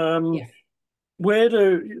 Yeah.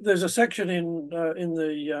 There's a section in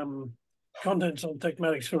the contents on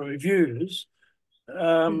Tekmatix for reviews.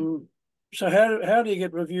 So how do you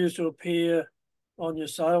get reviews to appear on your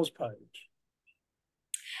sales page?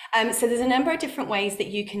 So there's a number of different ways that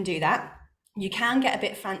you can do that. You can get a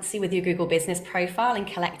bit fancy with your Google business profile and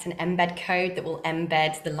collect an embed code that will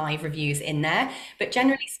embed the live reviews in there. But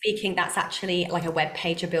generally speaking, that's actually like a web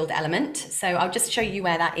page or build element. So I'll just show you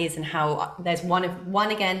where that is and how there's one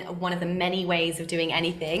of the many ways of doing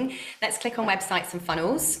anything. Let's click on websites and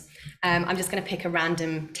funnels. I'm just going to pick a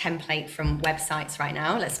random template from websites right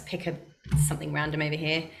now. Let's pick something random over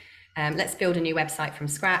here. Let's build a new website from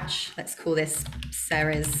scratch. Let's call this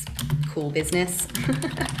Sarah's Cool Business.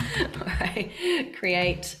 All right,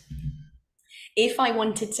 create. If I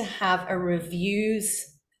wanted to have a reviews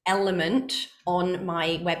element on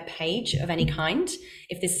my web page of any kind,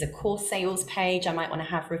 if this is a course sales page, I might want to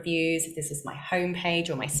have reviews. If this is my home page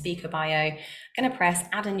or my speaker bio, I'm going to press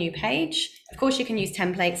add a new page. Of course, you can use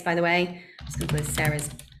templates, by the way. I'm just going to put Sarah's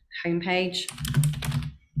home page.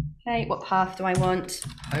 Okay, what path do I want?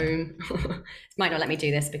 Home. It might not let me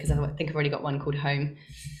do this because I think I've already got one called home,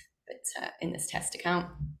 but in this test account.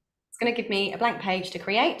 It's going to give me a blank page to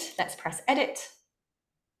create. Let's press edit.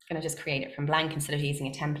 I'm going to just create it from blank instead of using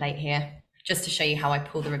a template here, just to show you how I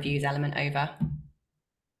pull the reviews element over.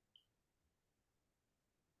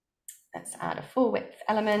 Let's add a full width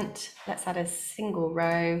element. Let's add a single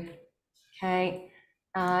row. Okay,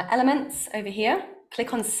 elements over here.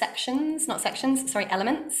 Click on sections, not sections, sorry,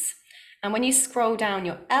 elements. And when you scroll down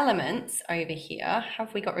your elements over here,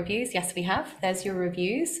 have we got reviews? Yes, we have. There's your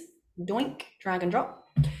reviews. Doink, drag and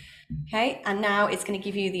drop. Okay, and now it's going to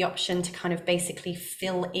give you the option to kind of basically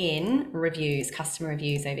fill in reviews, customer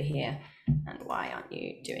reviews over here. And why aren't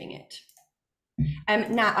you doing it?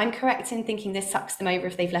 Now, I'm correct in thinking this sucks them over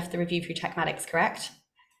if they've left the review through Tekmatix, correct?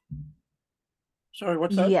 Sorry,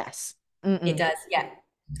 what's that? Yes. It does, yeah.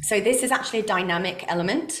 So this is actually a dynamic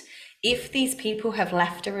element. If these people have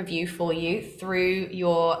left a review for you through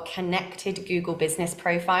your connected Google business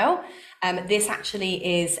profile, this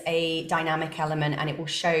actually is a dynamic element and it will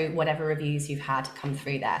show whatever reviews you've had come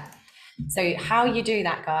through there. So how you do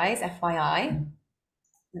that, guys, FYI,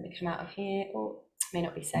 let me come out of here. Oh, it may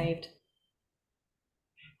not be saved.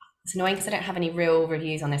 It's annoying because I don't have any real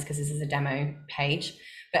reviews on this because this is a demo page,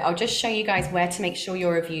 but I'll just show you guys where to make sure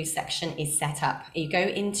your review section is set up. You go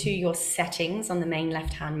into your settings on the main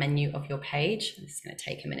left-hand menu of your page. This is going to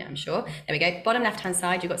take a minute, I'm sure. There we go. Bottom left-hand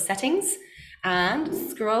side, you've got settings and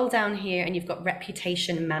scroll down here and you've got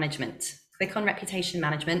reputation management. Click on reputation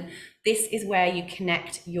management. This is where you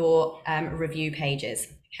connect your review pages,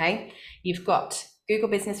 okay? You've got Google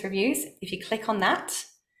Business Reviews. If you click on that,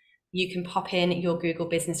 you can pop in your Google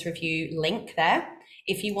Business Review link there.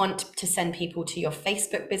 If you want to send people to your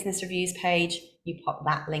Facebook Business Reviews page, you pop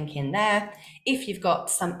that link in there. If you've got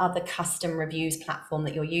some other custom reviews platform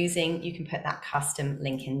that you're using, you can put that custom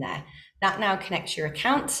link in there. That now connects your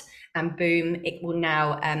account and boom, it will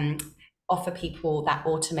now offer people that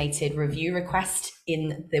automated review request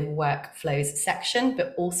in the workflows section,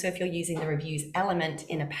 but also if you're using the reviews element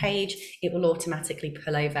in a page, it will automatically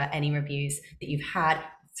pull over any reviews that you've had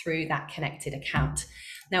through that connected account.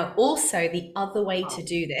 Now, also the other way to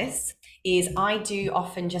do this is I do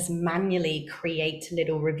often just manually create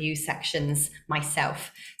little review sections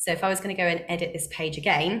myself. So if I was going to go and edit this page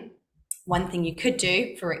again, one thing you could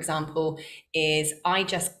do, for example, is I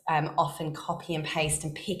just often copy and paste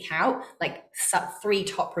and pick out like 3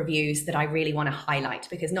 top reviews that I really want to highlight,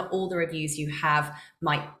 because not all the reviews you have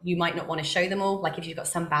you might not want to show them all. Like if you've got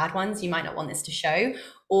some bad ones, you might not want this to show.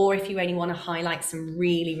 Or if you only want to highlight some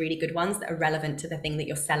really, really good ones that are relevant to the thing that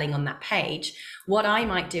you're selling on that page, what I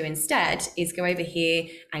might do instead is go over here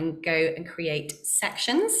and go and create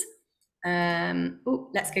sections.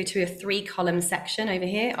 Let's go to a 3-column section over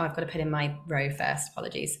here. Oh, I've got to put in my row first,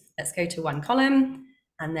 apologies. Let's go to 1 column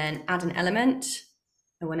and then add an element.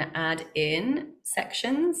 I want to add in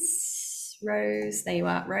sections, rows, there you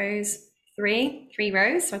are, rows, 3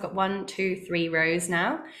 rows. So I've got 1, 2, 3 rows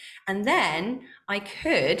now. And then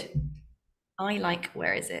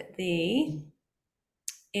where is it? The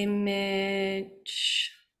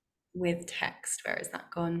image with text, where is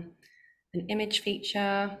that gone? An image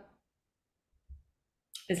feature.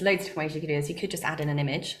 There's loads of different ways you could do this. You could just add in an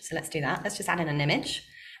image. So let's do that. Let's just add in an image.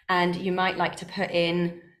 And you might like to put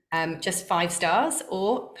in just 5 stars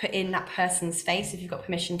or put in that person's face if you've got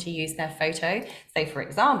permission to use their photo. So for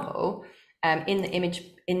example, in the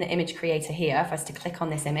image creator here, if I was to click on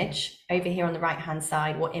this image, over here on the right-hand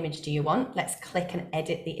side, what image do you want? Let's click and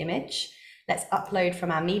edit the image. Let's upload from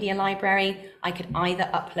our media library. I could either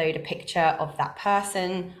upload a picture of that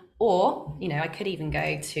person, or, you know, I could even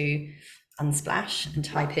go to Unsplash and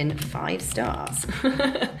type in 5 stars.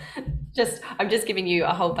 I'm just giving you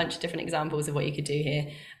a whole bunch of different examples of what you could do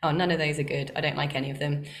here. Oh, none of those are good. I don't like any of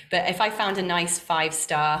them. But if I found a nice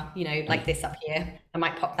 5-star, you know, like this up here, I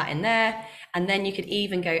might pop that in there. And then you could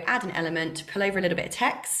even go add an element, pull over a little bit of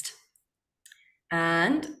text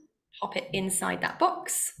and pop it inside that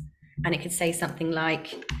box. And it could say something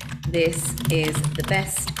like, this is the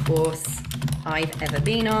best course I've ever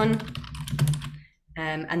been on.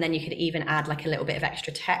 And then you could even add like a little bit of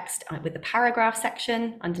extra text with the paragraph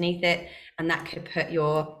section underneath it. And that could put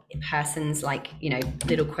your person's like, you know,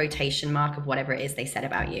 little quotation mark of whatever it is they said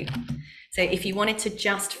about you. So if you wanted to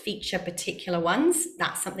just feature particular ones,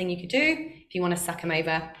 that's something you could do. If you want to suck them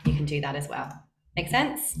over, you can do that as well. Make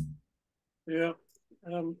sense? Yeah.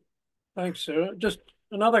 Thanks, Sarah. Just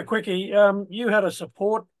another quickie. You had a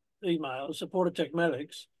support email, support at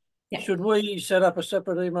Tekmatix. Yeah. Should we set up a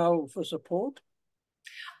separate email for support?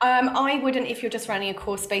 I wouldn't if you're just running a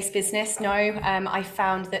course-based business. No, I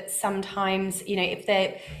found that sometimes, you know, if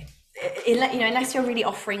they're, you know, unless you're really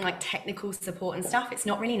offering like technical support and stuff, it's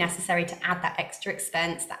not really necessary to add that extra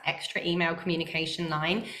expense, that extra email communication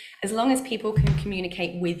line. As long as people can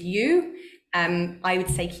communicate with you, I would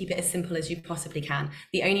say keep it as simple as you possibly can.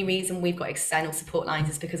 The only reason we've got external support lines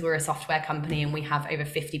is because we're a software company and we have over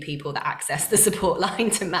 50 people that access the support line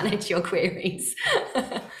to manage your queries.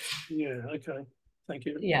 Yeah, okay. Thank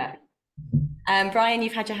you. Yeah. Brian,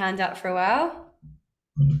 you've had your hand up for a while.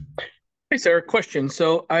 Hey, Sarah, question.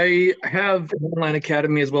 So I have an online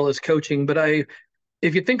academy as well as coaching, but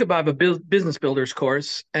if you think about a business builders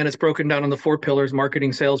course and it's broken down on the 4 pillars,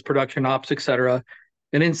 marketing, sales, production, ops, etc.,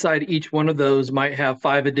 and inside each one of those might have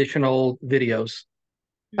 5 additional videos.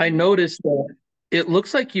 I noticed that it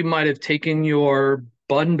looks like you might have taken your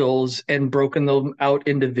bundles and broken them out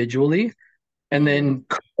individually and then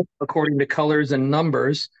according to colors and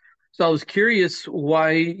numbers. So I was curious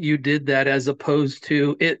why you did that as opposed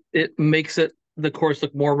to it makes the course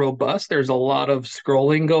look more robust. There's a lot of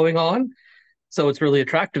scrolling going on. So it's really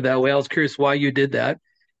attractive that way. I was curious why you did that.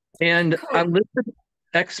 And Cool. I'm listed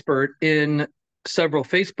expert in several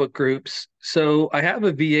Facebook groups. So I have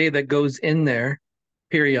a VA that goes in there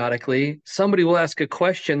periodically. Somebody will ask a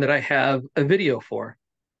question that I have a video for,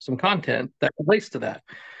 some content that relates to that.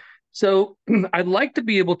 So I'd like to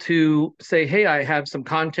be able to say, hey, I have some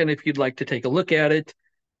content if you'd like to take a look at it.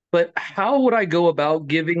 But how would I go about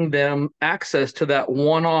giving them access to that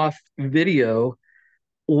one-off video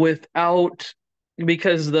without,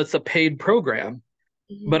 because that's a paid program,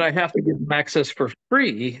 but I have to give them access for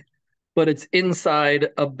free, but it's inside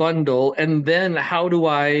a bundle. And then how do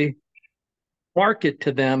I market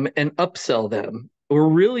to them and upsell them?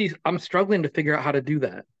 I'm struggling to figure out how to do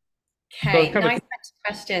that. Okay, nice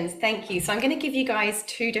questions. Thank you. So I'm going to give you guys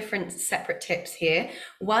 2 different separate tips here.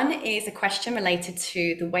 One is a question related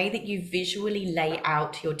to the way that you visually lay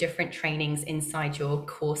out your different trainings inside your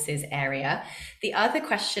courses area. The other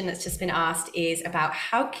question that's just been asked is about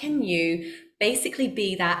how can you basically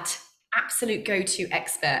be that absolute go-to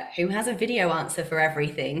expert who has a video answer for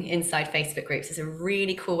everything inside Facebook groups. Is a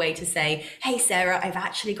really cool way to say, hey, Sarah, I've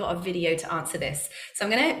actually got a video to answer this. So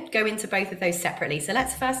I'm going to go into both of those separately. So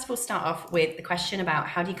let's first of all start off with the question about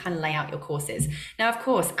how do you kind of lay out your courses? Now, of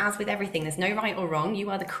course, as with everything, there's no right or wrong. You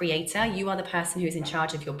are the creator. You are the person who's in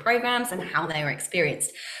charge of your programs and how they are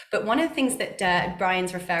experienced. But one of the things that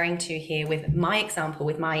Brian's referring to here with my example,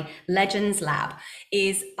 with my Legends Lab,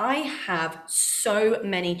 is I have so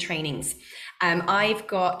many trainings. I've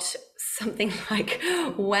got something like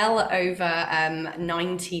well over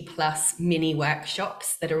 90 plus mini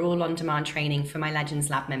workshops that are all on demand training for my Legends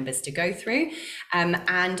Lab members to go through.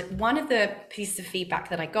 And one of the pieces of feedback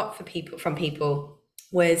that I got from people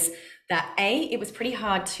was that it was pretty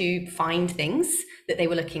hard to find things that they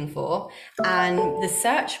were looking for. And the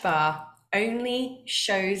search bar only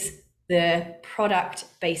shows the product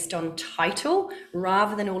based on title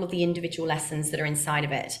rather than all of the individual lessons that are inside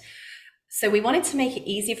of it. So we wanted to make it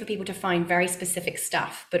easier for people to find very specific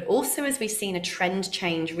stuff, but also as we've seen a trend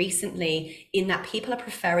change recently in that people are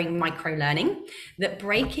preferring micro learning, that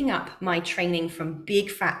breaking up my training from big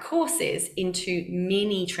fat courses into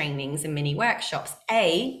mini trainings and mini workshops,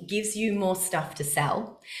 A, gives you more stuff to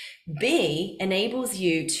sell, B, enables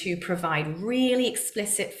you to provide really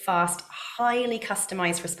explicit, fast, highly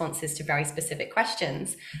customized responses to very specific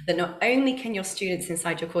questions that not only can your students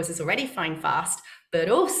inside your courses already find fast, but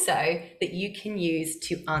also that you can use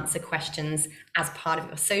to answer questions as part of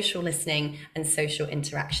your social listening and social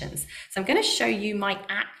interactions. So I'm going to show you my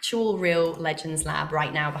actual real Legends Lab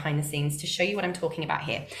right now behind the scenes to show you what I'm talking about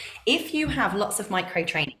here. If you have lots of micro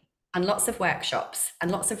training, and lots of workshops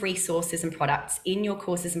and lots of resources and products in your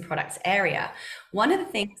courses and products area, one of the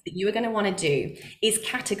things that you are going to want to do is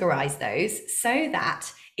categorize those so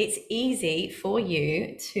that it's easy for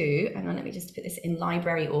you to, hang on, let me just put this in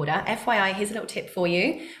library order. FYI, here's a little tip for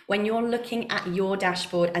you. When you're looking at your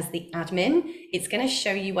dashboard as the admin, it's going to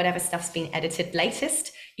show you whatever stuff's been edited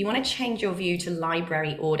latest. You want to change your view to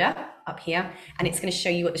library order up here, and it's going to show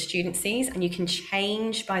you what the student sees. And you can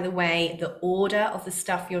change, by the way, the order of the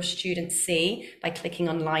stuff your students see by clicking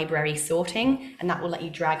on library sorting, and that will let you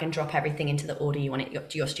drag and drop everything into the order you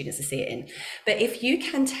want your students to see it in. But if you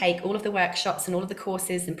can take all of the workshops and all of the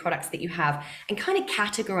courses and products that you have and kind of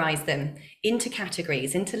categorize them into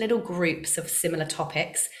categories, into little groups of similar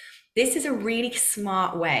topics, this is a really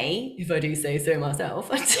smart way, if I do say so myself,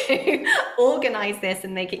 to organize this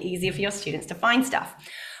and make it easier for your students to find stuff.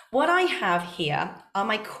 What I have here are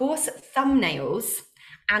my course thumbnails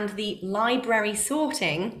and the library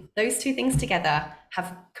sorting. Those two things together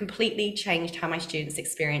have completely changed how my students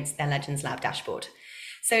experience their Legends Lab dashboard.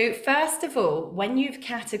 So first of all, when you've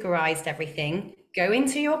categorized everything, go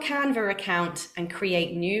into your Canva account and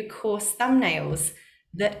create new course thumbnails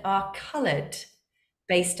that are colored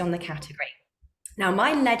based on the category. Now,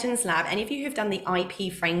 my Legends Lab, any of you who've done the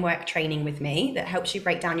IP framework training with me that helps you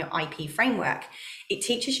break down your IP framework, it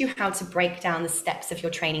teaches you how to break down the steps of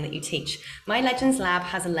your training that you teach. My Legends Lab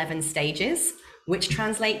has 11 stages, which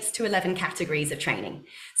translates to 11 categories of training.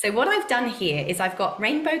 So what I've done here is I've got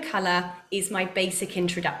rainbow color is my basic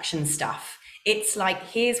introduction stuff. It's like,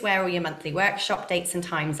 here's where all your monthly workshop dates and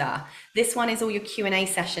times are. This one is all your Q&A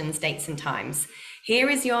sessions, dates and times.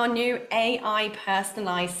 Here is your new AI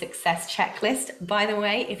personalized success checklist. By the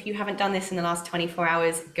way, if you haven't done this in the last 24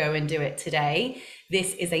 hours, go and do it today.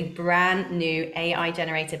 This is a brand new AI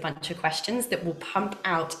generated bunch of questions that will pump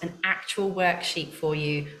out an actual worksheet for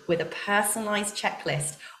you with a personalized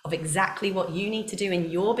checklist of exactly what you need to do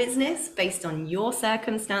in your business based on your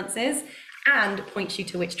circumstances, and points you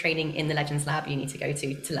to which training in the Legends Lab you need to go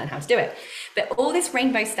to learn how to do it. But all this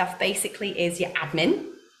rainbow stuff basically is your admin.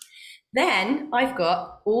 Then I've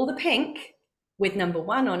got all the pink with number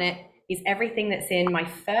 1 on it is everything that's in my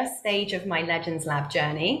first stage of my Legends Lab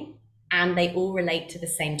journey, and they all relate to the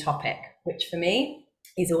same topic, which for me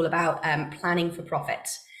is all about planning for profit.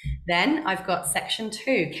 Then I've got section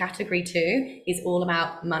 2, category 2 is all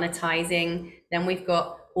about monetizing. Then we've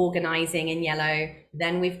got organizing in yellow.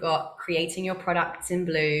 Then we've got creating your products in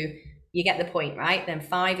blue. You get the point, right? Then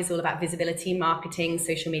 5 is all about visibility, marketing,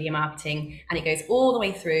 social media marketing, and it goes all the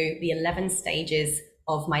way through the 11 stages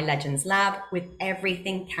of my Legends Lab with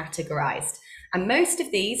everything categorized. And most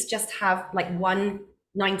of these just have like one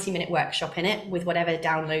 90-minute workshop in it with whatever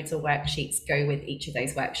downloads or worksheets go with each of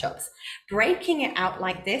those workshops. Breaking it out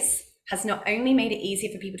like this has not only made it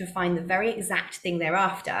easier for people to find the very exact thing they're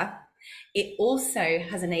after, it also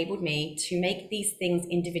has enabled me to make these things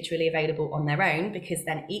individually available on their own, because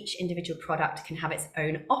then each individual product can have its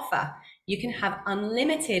own offer. You can have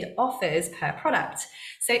unlimited offers per product.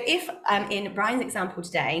 So if in Brian's example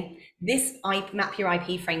today, this Map Your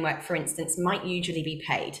IP framework, for instance, might usually be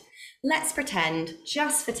paid. Let's pretend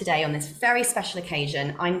just for today on this very special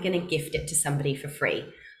occasion, I'm going to gift it to somebody for free.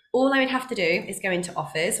 All I would have to do is go into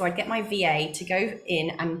offers, or I'd get my VA to go in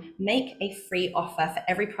and make a free offer for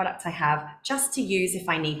every product I have just to use if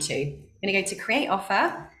I need to. I'm going to go to create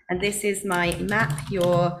offer, and this is my Map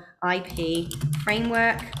Your IP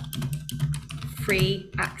framework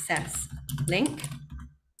free access link.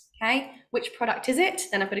 Okay, which product is it?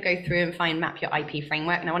 Then I've got to go through and find Map Your IP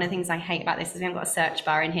framework. Now, one of the things I hate about this is we haven't got a search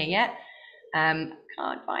bar in here yet. Can't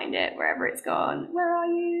find it wherever it's gone. Where are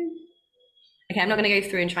you? Okay, I'm not going to go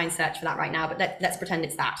through and try and search for that right now, but let's pretend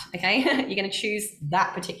it's that, okay? You're going to choose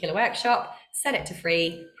that particular workshop, set it to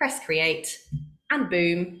free, press create, and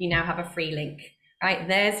boom, you now have a free link. All right,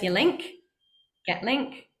 there's your link, get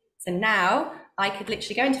link. So now I could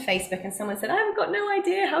literally go into Facebook and someone said, I've got no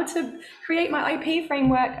idea how to create my IP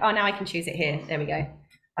framework. Oh, now I can choose it here. There we go,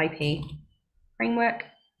 IP framework.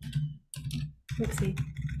 Oopsie.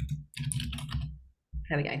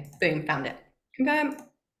 There we go, boom, found it. Confirm.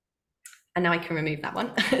 And now I can remove that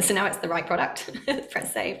one. So now it's the right product.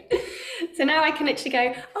 Press save. So now I can literally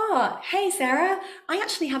go, oh, hey, Sarah, I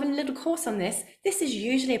actually have a little course on this. This is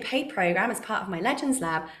usually a paid program as part of my Legends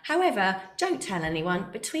Lab. However, don't tell anyone.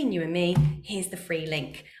 Between you and me, here's the free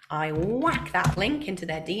link. I whack that link into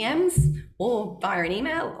their DMs or via an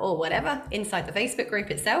email or whatever inside the Facebook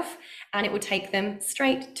group itself, and it will take them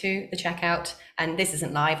straight to the checkout. And this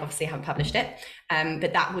isn't live, obviously I haven't published it,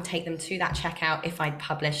 but that will take them to that checkout if I'd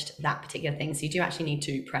published that particular thing. So you do actually need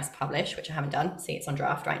to press publish, which I haven't done. See, it's on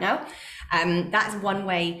draft right now. That's one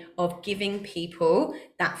way of giving people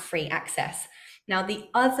that free access. Now, the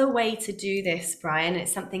other way to do this, Brian,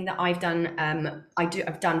 it's something that I've done,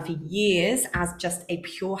 I've done for years as just a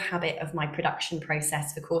pure habit of my production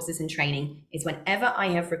process for courses and training, is whenever I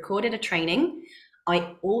have recorded a training,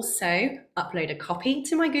 I also upload a copy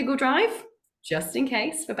to my Google Drive, just in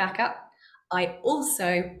case for backup. I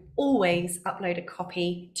also always upload a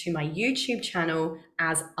copy to my YouTube channel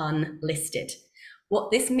as unlisted. What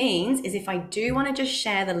this means is if I do want to just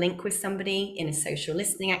share the link with somebody in a social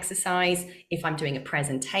listening exercise, if I'm doing a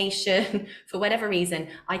presentation, for whatever reason,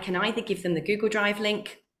 I can either give them the Google Drive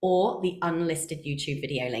link or the unlisted YouTube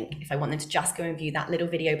video link if I want them to just go and view that little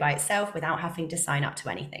video by itself without having to sign up to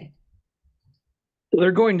anything.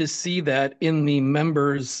 They're going to see that in the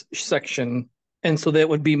members section. And so that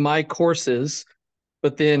would be my courses,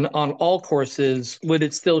 but then on all courses, would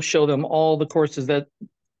it still show them all the courses that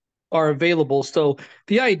are available? So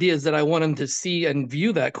the idea is that I want them to see and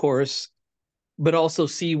view that course, but also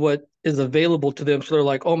see what is available to them. So they're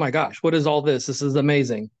like, oh my gosh, what is all this? This is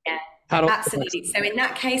amazing. Yeah. Absolutely. So in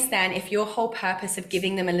that case, then, if your whole purpose of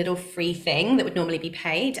giving them a little free thing that would normally be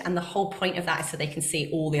paid, and the whole point of that is so they can see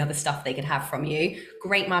all the other stuff they could have from you,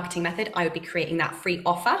 great marketing method, I would be creating that free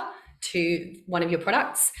offer to one of your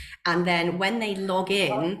products. And then when they log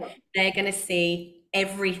in, they're going to see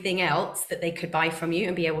everything else that they could buy from you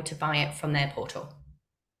and be able to buy it from their portal.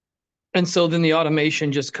 And so then the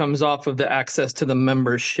automation just comes off of the access to the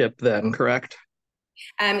membership then, correct?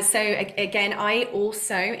 So again, I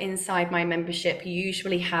also inside my membership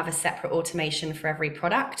usually have a separate automation for every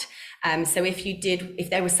product. So if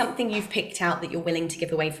there was something you've picked out that you're willing to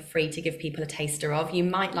give away for free to give people a taster of, you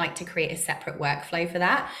might like to create a separate workflow for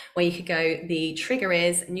that, where you could go, the trigger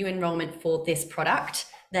is new enrollment for this product.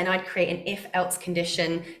 Then I'd create an if else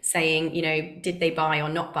condition saying, you know, did they buy or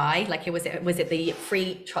not buy? Like, was it the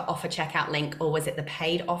free offer checkout link or was it the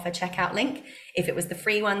paid offer checkout link? If it was the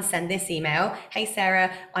free one, send this email. Hey,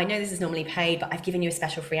 Sarah, I know this is normally paid, but I've given you a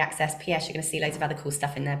special free access. PS, you're going to see loads of other cool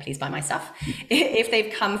stuff in there. Please buy my stuff. If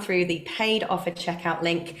they've come through the paid offer checkout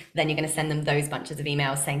link, then you're going to send them those bunches of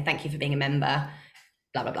emails saying, thank you for being a member,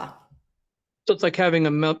 blah, blah, blah. So it's like having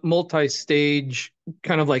a multi-stage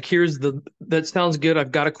kind of like, that sounds good.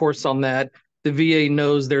 I've got a course on that. The VA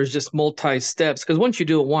knows there's just multi-steps, because once you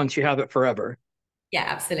do it once, you have it forever. Yeah,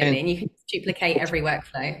 absolutely. And you can duplicate every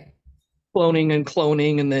workflow.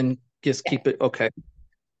 Cloning and then just keep it. Okay.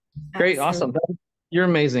 Great. Absolutely. Awesome. You're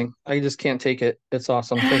amazing. I just can't take it. It's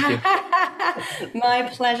awesome. Thank you. My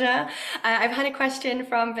pleasure. I've had a question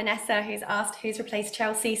from Vanessa who's asked who's replaced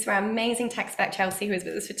Chelsea. So our amazing tech expert Chelsea, who was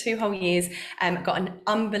with us for 2 whole years, got an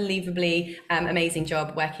unbelievably amazing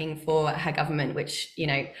job working for her government, which, you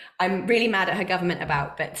know, I'm really mad at her government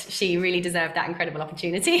about, but she really deserved that incredible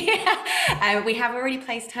opportunity. We have already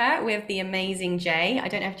placed her with the amazing Jay. I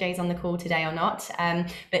don't know if Jay's on the call today or not,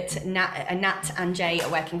 but Nat and Jay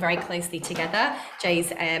are working very closely together.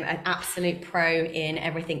 Jay's an absolute pro in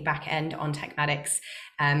everything back end on Tekmatix.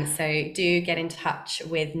 So do get in touch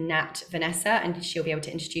with Nat Vanessa and she'll be able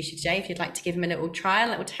to introduce you to Jay if you'd like to give him a little trial,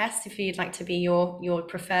 a little test, if you'd like to be your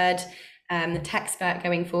preferred tech expert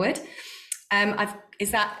going forward. Is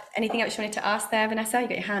that anything else you wanted to ask there, Vanessa? You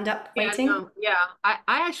got your hand up waiting? I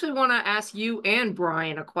actually want to ask you and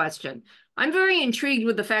Brian a question. I'm very intrigued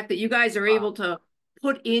with the fact that you guys are able to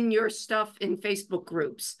put in your stuff in Facebook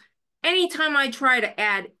groups. Anytime I try to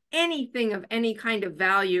add anything of any kind of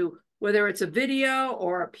value, whether it's a video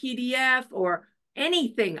or a PDF or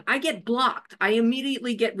anything, I get blocked. I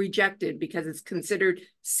immediately get rejected because it's considered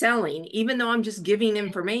selling, even though I'm just giving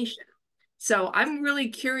information. So I'm really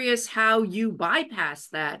curious how you bypass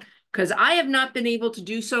that, because I have not been able to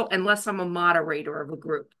do so unless I'm a moderator of a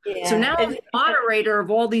group. Yeah. So now I'm a moderator of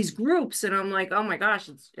all these groups and I'm like, oh my gosh,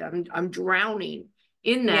 I'm drowning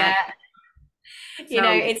in that. Yeah. You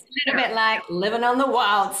know, it's a little bit like living on the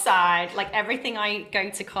wild side. Like everything I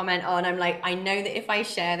go to comment on, I'm like, I know that if I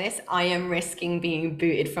share this, I am risking being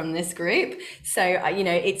booted from this group. So, you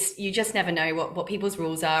know, you just never know what people's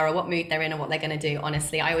rules are or what mood they're in or what they're going to do.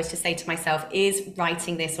 Honestly, I always just say to myself, is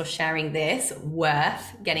writing this or sharing this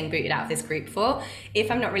worth getting booted out of this group for?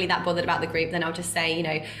 If I'm not really that bothered about the group, then I'll just say, you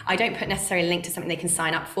know, I don't put necessarily a link to something they can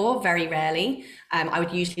sign up for, very rarely. I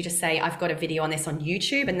would usually just say, I've got a video on this on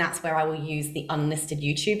YouTube, and that's where I will use the unlisted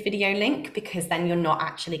YouTube video link, because then you're not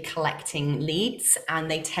actually collecting leads,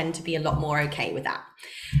 and they tend to be a lot more okay with that.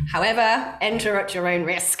 However, enter at your own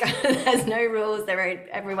risk. There's no rules. They're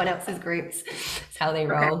everyone else's groups. It's how they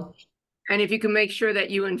roll. Okay. And if you can make sure that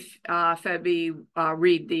you and Febby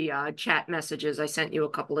read the chat messages, I sent you a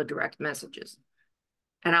couple of direct messages.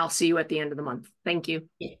 And I'll see you at the end of the month. Thank you.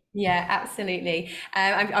 Yeah, absolutely.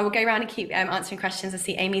 I will go around and keep answering questions. I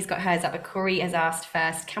see Amy's got hers up, but Corey has asked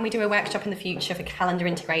first, can we do a workshop in the future for calendar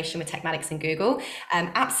integration with Tekmatix and Google?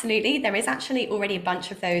 Absolutely. There is actually already a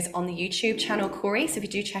bunch of those on the YouTube channel, Corey, so if you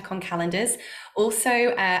do check on calendars.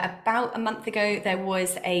 Also, about a month ago, there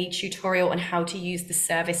was a tutorial on how to use the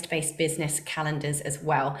service-based business calendars as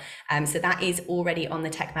well. So that is already on the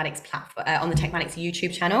Tekmatix platform, on the Tekmatix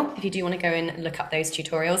YouTube channel, if you do want to go and look up those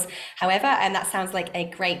tutorials. However, and that sounds like a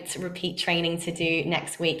great repeat training to do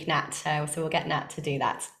next week, Nat. So we'll get Nat to do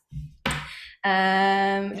that.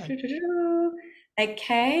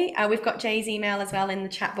 Okay, we've got Jay's email as well in the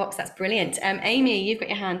chat box. That's brilliant. Amy, you've got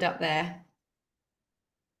your hand up there.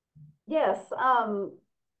 Yes,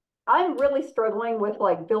 I'm really struggling with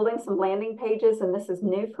like building some landing pages, and this is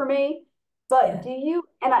new for me. But do you,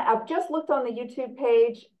 and I've just looked on the YouTube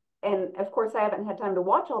page, and of course I haven't had time to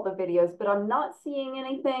watch all the videos, but I'm not seeing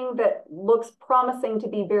anything that looks promising to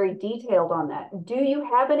be very detailed on that. Do you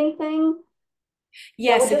have anything?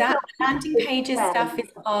 Yeah, so that landing pages stuff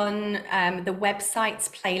is on the website's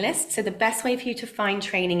playlist. So the best way for you to find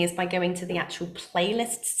training is by going to the actual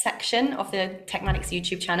playlist section of the Tekmatix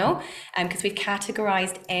YouTube channel, because we've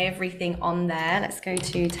categorized everything on there. Let's go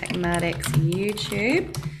to Tekmatix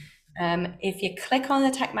YouTube. If you click on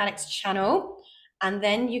the Tekmatix channel and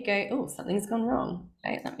then you go, oh, something's gone wrong.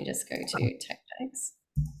 Okay, let me just go to Tekmatix.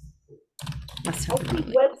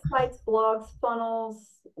 Websites, blogs, funnels,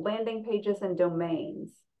 landing pages, and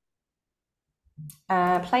domains.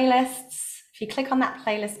 Playlists. If you click on that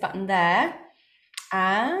playlist button there,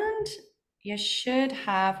 and you should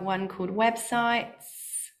have one called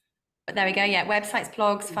websites. But there we go. Yeah, websites,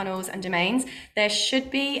 blogs, funnels, and domains. There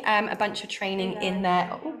should be a bunch of training in there.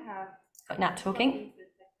 Oh, got Nat talking.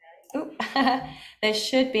 Oh, there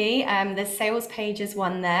should be the sales pages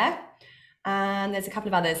one there. And there's a couple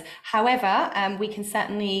of others. However, we can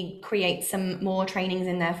certainly create some more trainings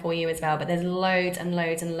in there for you as well, but there's loads and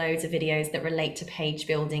loads and loads of videos that relate to page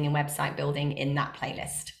building and website building in that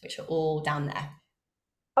playlist, which are all down there.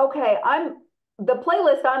 Okay, the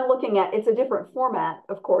playlist I'm looking at, it's a different format,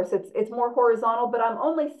 of course. It's more horizontal, but I'm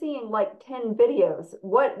only seeing like 10 videos.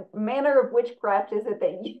 What manner of witchcraft is it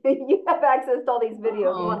that you have access to all these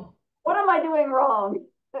videos? Oh. What am I doing wrong?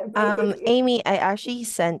 Amy, I actually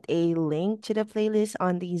sent a link to the playlist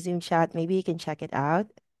on the Zoom chat. Maybe you can check it out.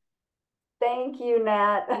 Thank you,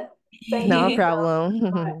 Nat. Thank No you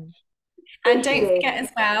problem. And don't forget as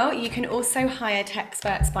well, you can also hire tech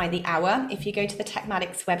experts by the hour. If you go to the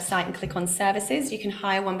Tekmatix website and click on services, you can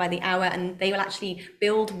hire one by the hour, and they will actually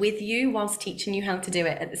build with you whilst teaching you how to do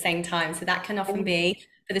it at the same time. So that can often be,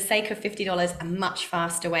 for the sake of $50, a much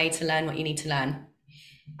faster way to learn what you need to learn.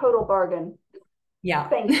 Total bargain. Yeah.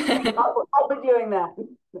 Thanks. I'll be doing that.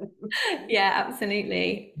 Yeah,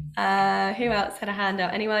 absolutely. Who else had a hand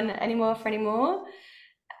up? Anyone? Any more for any more?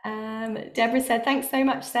 Deborah said, thanks so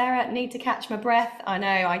much, Sarah. Need to catch my breath. I know,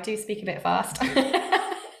 I do speak a bit fast.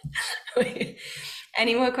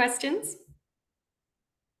 Any more questions?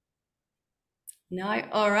 No?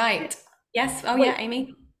 All right. Yes. Oh, yeah,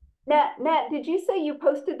 Amy. Nat, did you say you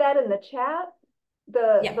posted that in the chat?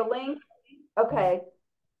 The link? Okay.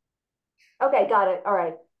 Okay, got it. All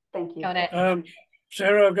right. Thank you. Got it.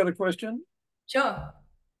 Sarah, I've got a question. Sure.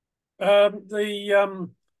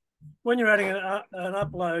 When you're adding an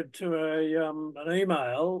upload to an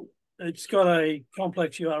email, it's got a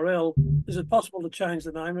complex URL. Is it possible to change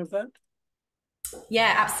the name of that?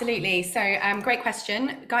 Yeah, absolutely. So great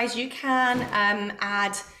question. Guys, you can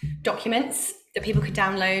add documents that people could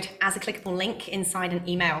download as a clickable link inside an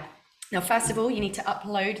email. Now, first of all, you need to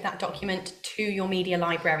upload that document to your media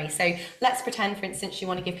library. So let's pretend, for instance, you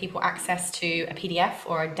want to give people access to a PDF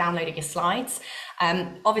or a download of your slides.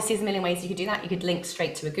 Obviously, there's a million ways you could do that. You could link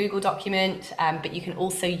straight to a Google document, but you can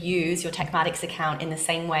also use your Tekmatix account in the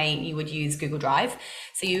same way you would use Google Drive.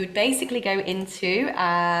 So you would basically go into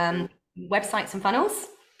websites and funnels,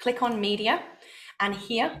 click on media, and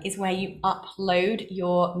here is where you upload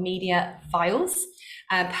your media files.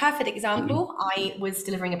 Perfect example, I was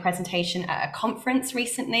delivering a presentation at a conference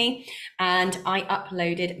recently, and I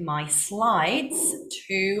uploaded my slides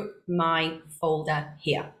to my folder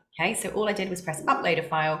here. Okay, so all I did was press upload a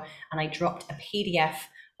file, and I dropped a PDF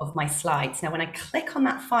of my slides. Now, when I click on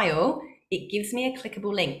that file, it gives me a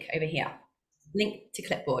clickable link over here. Link to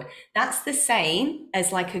clipboard. That's the same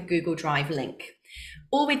as like a Google Drive link.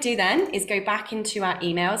 All we do then is go back into our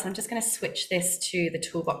emails. I'm just going to switch this to the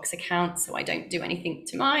Toolbox account so I don't do anything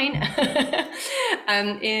to mine.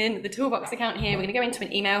 In the Toolbox account here, we're going to go into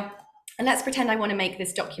an email, and let's pretend I want to make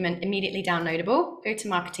this document immediately downloadable. Go to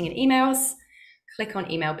Marketing and Emails, click on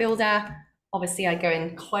Email Builder. Obviously, I go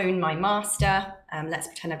and clone my master. Let's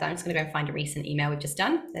pretend I've done. I'm just going to go and find a recent email we've just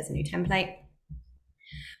done. There's a new template.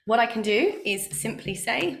 What I can do is simply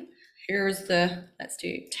say, here's the, let's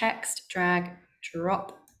do text, drag,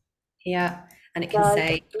 drop here, and it can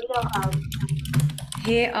say,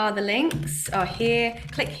 here are the links, or here,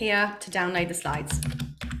 click here to download the slides.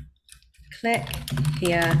 Click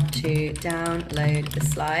here to download the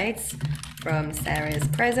slides from Sarah's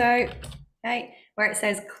Prezzo. Okay, where it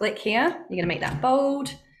says click here, you're gonna make that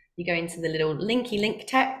bold. You go into the little linky link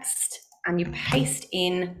text and you paste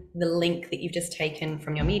in the link that you've just taken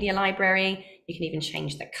from your media library. You can even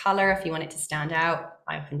change the color if you want it to stand out.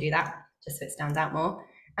 I often do that just so it stands out more.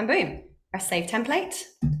 And boom, press save template.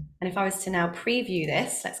 And if I was to now preview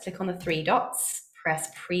this, let's click on the three dots,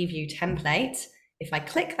 press preview template. If I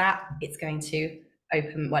click that, it's going to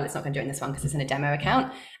open, well, it's not going to do it in this one because it's in a demo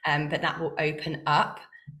account, but that will open up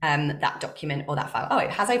that document or that file. Oh,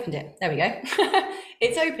 it has opened it. There we go.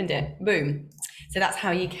 It's opened it. Boom. So that's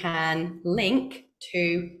how you can link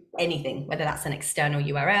to anything, whether that's an external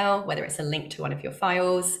URL, whether it's a link to one of your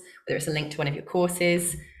files, whether it's a link to one of your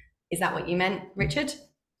courses. Is that what you meant, Richard?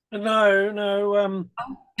 No.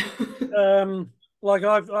 Like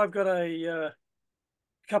I've got a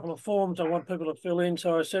couple of forms I want people to fill in,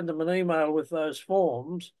 so I send them an email with those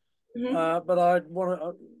forms. But I want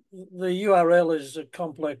to, the URL is a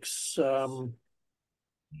complex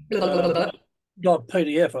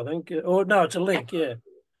 .pdf, I think, or no, it's a link, yeah.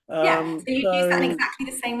 Yeah, so you use that in exactly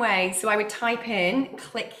the same way. So I would type in,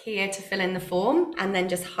 click here to fill in the form, and then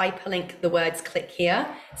just hyperlink the words click here.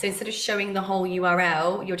 So instead of showing the whole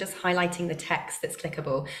URL, you're just highlighting the text that's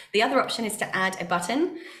clickable. The other option is to add a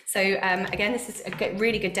button. So again, this is a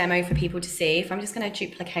really good demo for people to see. If I'm just going to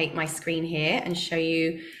duplicate my screen here and show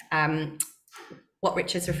you what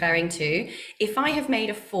Richard's referring to. If I have made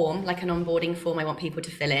a form, like an onboarding form I want people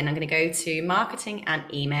to fill in, I'm going to go to marketing and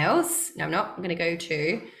emails. No, I'm not. I'm going to go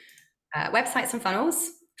to websites and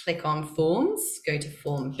funnels, click on forms, go to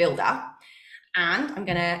form builder, and I'm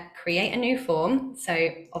going to create a new form. So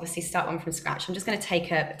obviously start one from scratch. I'm just going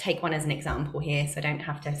to take one as an example here so I don't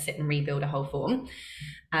have to sit and rebuild a whole form.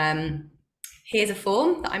 Here's a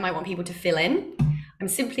form that I might want people to fill in. I'm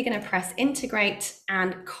simply going to press integrate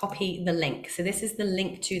and copy the link. So this is the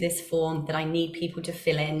link to this form that I need people to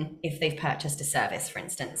fill in if they've purchased a service, for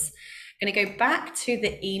instance. I'm going to go back to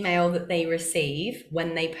the email that they receive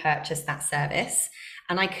when they purchase that service.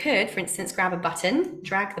 And I could, for instance, grab a button,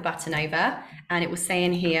 drag the button over, and it will say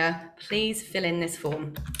in here, please fill in this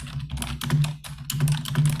form.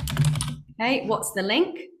 Okay, what's the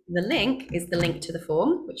link? The link is the link to the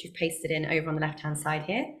form, which you've pasted in over on the left-hand side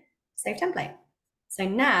here. Save template. So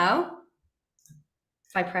now,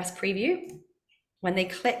 if I press preview, when they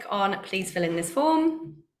click on please fill in this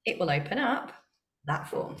form, it will open up that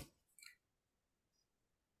form.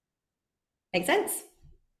 Make sense?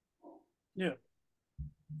 Yeah.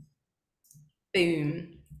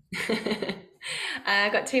 Boom.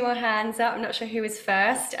 I've got two more hands up. I'm not sure who is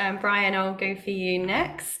first. Brian, I'll go for you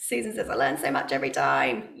next. Susan says, I learn so much every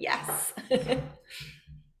time. Yes.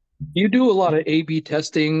 You do a lot of A/B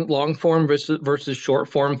testing, long form versus short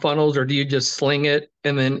form funnels, or do you just sling it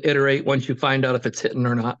and then iterate once you find out if it's hitting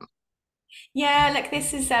or not? Yeah, look,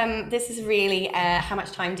 this is really how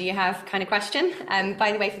much time do you have kind of question.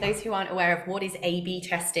 By the way, for those who aren't aware of what is A/B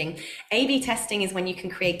testing, A/B testing is when you can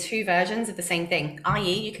create two versions of the same thing,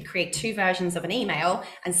 i.e. you can create two versions of an email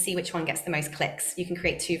and see which one gets the most clicks. You can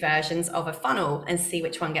create two versions of a funnel and see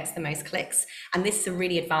which one gets the most clicks. And this is a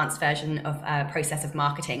really advanced version of a process of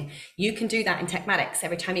marketing. You can do that in Tekmatix.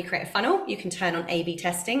 Every time you create a funnel, you can turn on A/B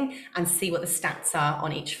testing and see what the stats are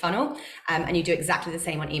on each funnel. And you do exactly the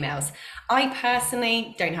same on emails. I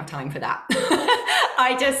personally don't have time for that.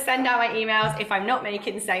 I just send out my emails. If I'm not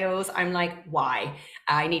making sales, I'm like, why?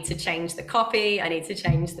 I need to change the copy. I need to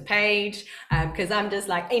change the page because I'm just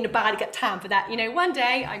like, ain't nobody got time for that. You know, one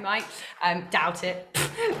day I might doubt it.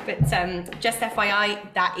 But just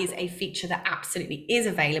FYI, that is a feature that absolutely is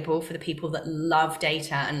available for the people that love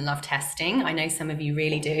data and love testing. I know some of you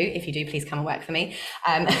really do. If you do, please come and work for me.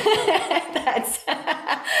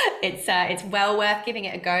 It's well worth giving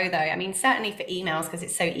it a go, though. I mean, certainly for emails, because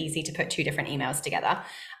it's so easy to put two different emails together.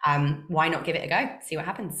 Why not give it a go? See what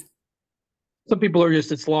happens. Some people are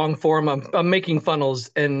just, it's long form. I'm making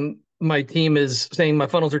funnels, and my team is saying my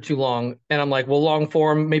funnels are too long, and I'm like, well, long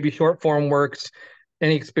form, maybe short form works.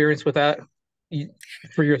 Any experience with that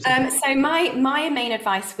for yourself? So my main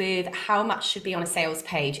advice with how much should be on a sales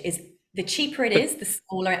page is the cheaper it is, the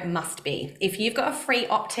smaller it must be. If you've got a free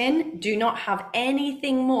opt-in, do not have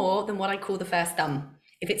anything more than what I call the first thumb.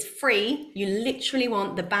 If it's free, you literally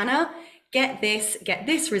want the banner, get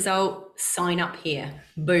this result, sign up here.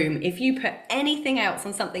 Boom. If you put anything else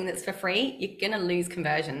on something that's for free, you're going to lose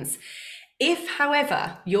conversions. If,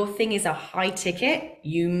 however, your thing is a high ticket,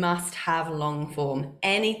 you must have long form.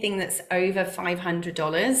 Anything that's over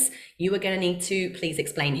 $500, you are going to need to please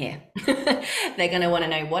explain here. They're going to want to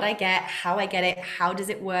know what I get, how I get it, how does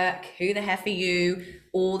it work, who the heck are you?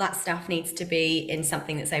 All that stuff needs to be in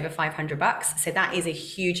something that's over $500. So that is a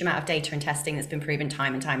huge amount of data and testing that's been proven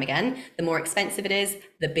time and time again. The more expensive it is,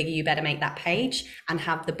 the bigger you better make that page and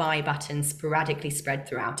have the buy button sporadically spread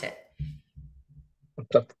throughout it.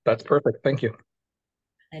 That's perfect. Thank you.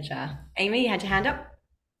 Pleasure. Amy, you had your hand up?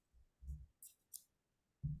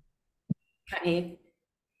 Can't hear you.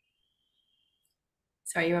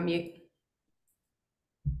 Sorry, you're on mute.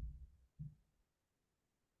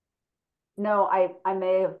 No, I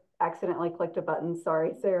may have accidentally clicked a button.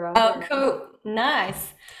 Sorry, Sarah. Oh, cool.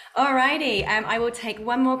 Nice. All righty. I will take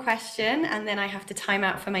one more question and then I have to time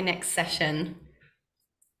out for my next session.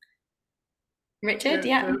 Richard,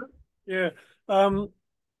 yeah. Yeah.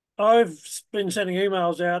 I've been sending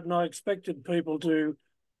emails out and I expected people to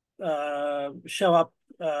show up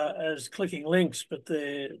as clicking links, but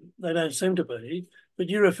they don't seem to be. But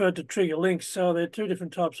you referred to trigger links, so there are two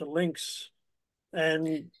different types of links.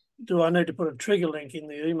 And do I need to put a trigger link in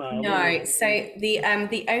the email? No. So the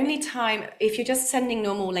only time, if you're just sending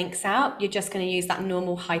normal links out, you're just going to use that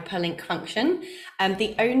normal hyperlink function.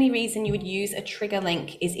 The only reason you would use a trigger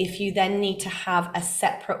link is if you then need to have a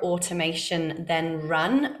separate automation then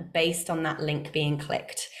run based on that link being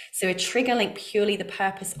clicked. So a trigger link, purely the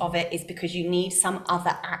purpose of it is because you need some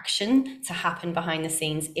other action to happen behind the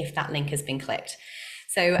scenes if that link has been clicked.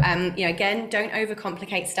 So, again, don't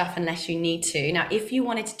overcomplicate stuff unless you need to. Now, if you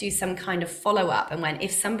wanted to do some kind of follow-up, and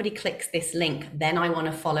if somebody clicks this link, then I want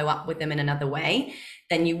to follow up with them in another way,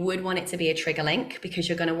 then you would want it to be a trigger link, because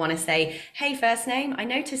you're going to want to say, hey, first name, I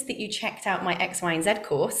noticed that you checked out my X, Y, and Z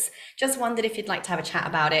course. Just wondered if you'd like to have a chat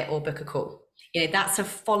about it or book a call. That's a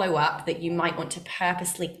follow-up that you might want to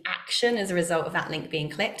purposely action as a result of that link being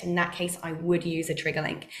clicked. In that case, I would use a trigger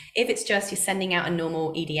link. If it's just you're sending out a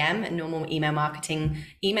normal EDM, a normal email marketing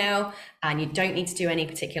email, and you don't need to do any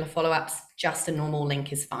particular follow-ups, just a normal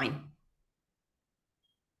link is fine.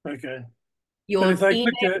 Okay. But if they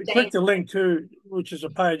click the link to, which is a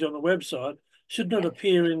page on the website, shouldn't it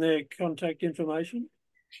appear in their contact information?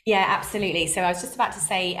 Yeah, absolutely. So I was just about to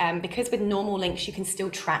say, because with normal links, you can still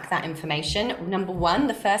track that information. Number one,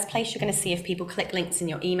 the first place you're going to see if people click links in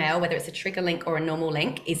your email, whether it's a trigger link or a normal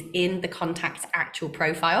link, is in the contact's actual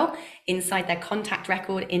profile. Inside their contact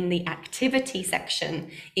record in the activity section,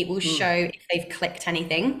 it will show if they've clicked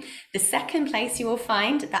anything. The second place you will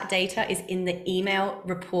find that data is in the email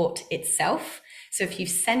report itself. So if you've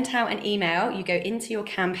sent out an email, you go into your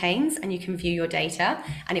campaigns and you can view your data,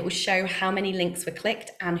 and it will show how many links were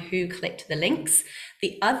clicked and who clicked the links.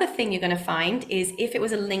 The other thing you're going to find is if it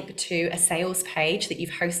was a link to a sales page that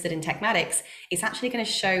you've hosted in Tekmatix, it's actually going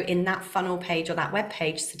to show in that funnel page or that web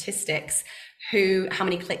page statistics how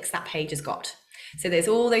many clicks that page has got. So there's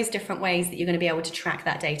all those different ways that you're going to be able to track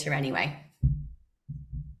that data anyway.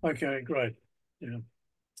 Okay, great. Yeah.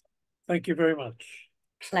 Thank you very much.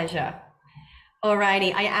 Pleasure.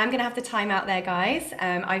 Alrighty, I am going to have to time out there, guys.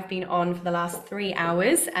 I've been on for the last 3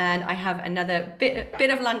 hours and I have another bit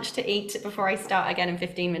of lunch to eat before I start again in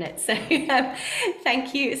 15 minutes. So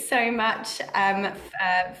thank you so much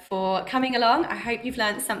for coming along. I hope you've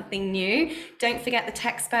learned something new. Don't forget the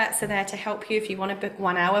Techsperts are there to help you if you want to book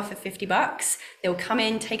 1 hour for $50. They'll come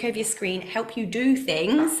in, take over your screen, help you do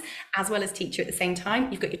things as well as teach you at the same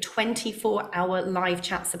time. You've got your 24-hour live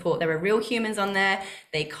chat support. There are real humans on there.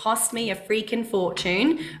 They cost me a freaking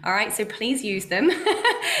fortune. All right, so please use them.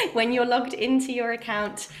 When you're logged into your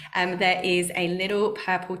account, there is a little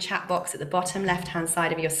purple chat box at the bottom left-hand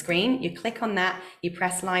side of your screen. You click on that, you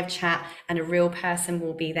press live chat, and a real person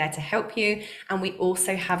will be there to help you. And we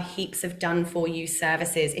also have heaps of done-for-you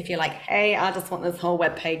services. If you're like, hey, I just want this whole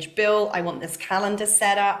web page built, I want this calendar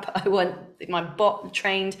set up, I want my bot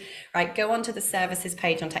trained, right? Go onto the services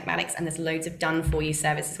page on Tekmatix and there's loads of done for you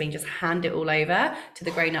services where you just hand it all over to the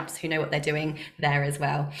grown-ups who know what they're doing. there as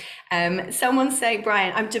well. Someone say,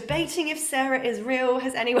 Brian, I'm debating if Sarah is real.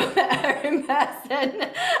 Has anyone met her in person?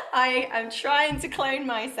 I am trying to clone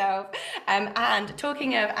myself. And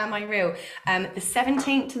talking of am I real, the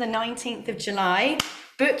 17th to the 19th of July,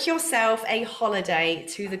 book yourself a holiday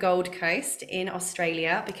to the Gold Coast in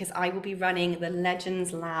Australia, because I will be running the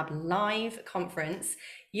Legends Lab live conference.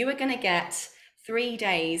 You are going to get 3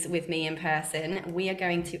 days with me in person. We are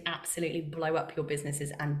going to absolutely blow up your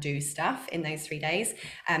businesses and do stuff in those 3 days.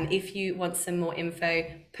 If you want some more info,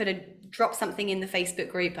 drop something in the Facebook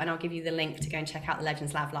group and I'll give you the link to go and check out the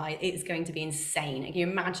Legends Lab Live. It's going to be insane. Can you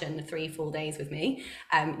imagine 3 full days with me?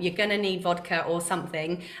 You're going to need vodka or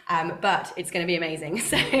something, but it's going to be amazing.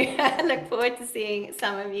 So I look forward to seeing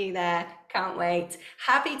some of you there. Can't wait.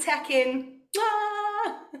 Happy teching.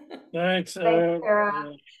 Thanks. Thanks,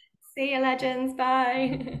 Sarah. See you, legends.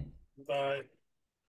 Bye. Bye.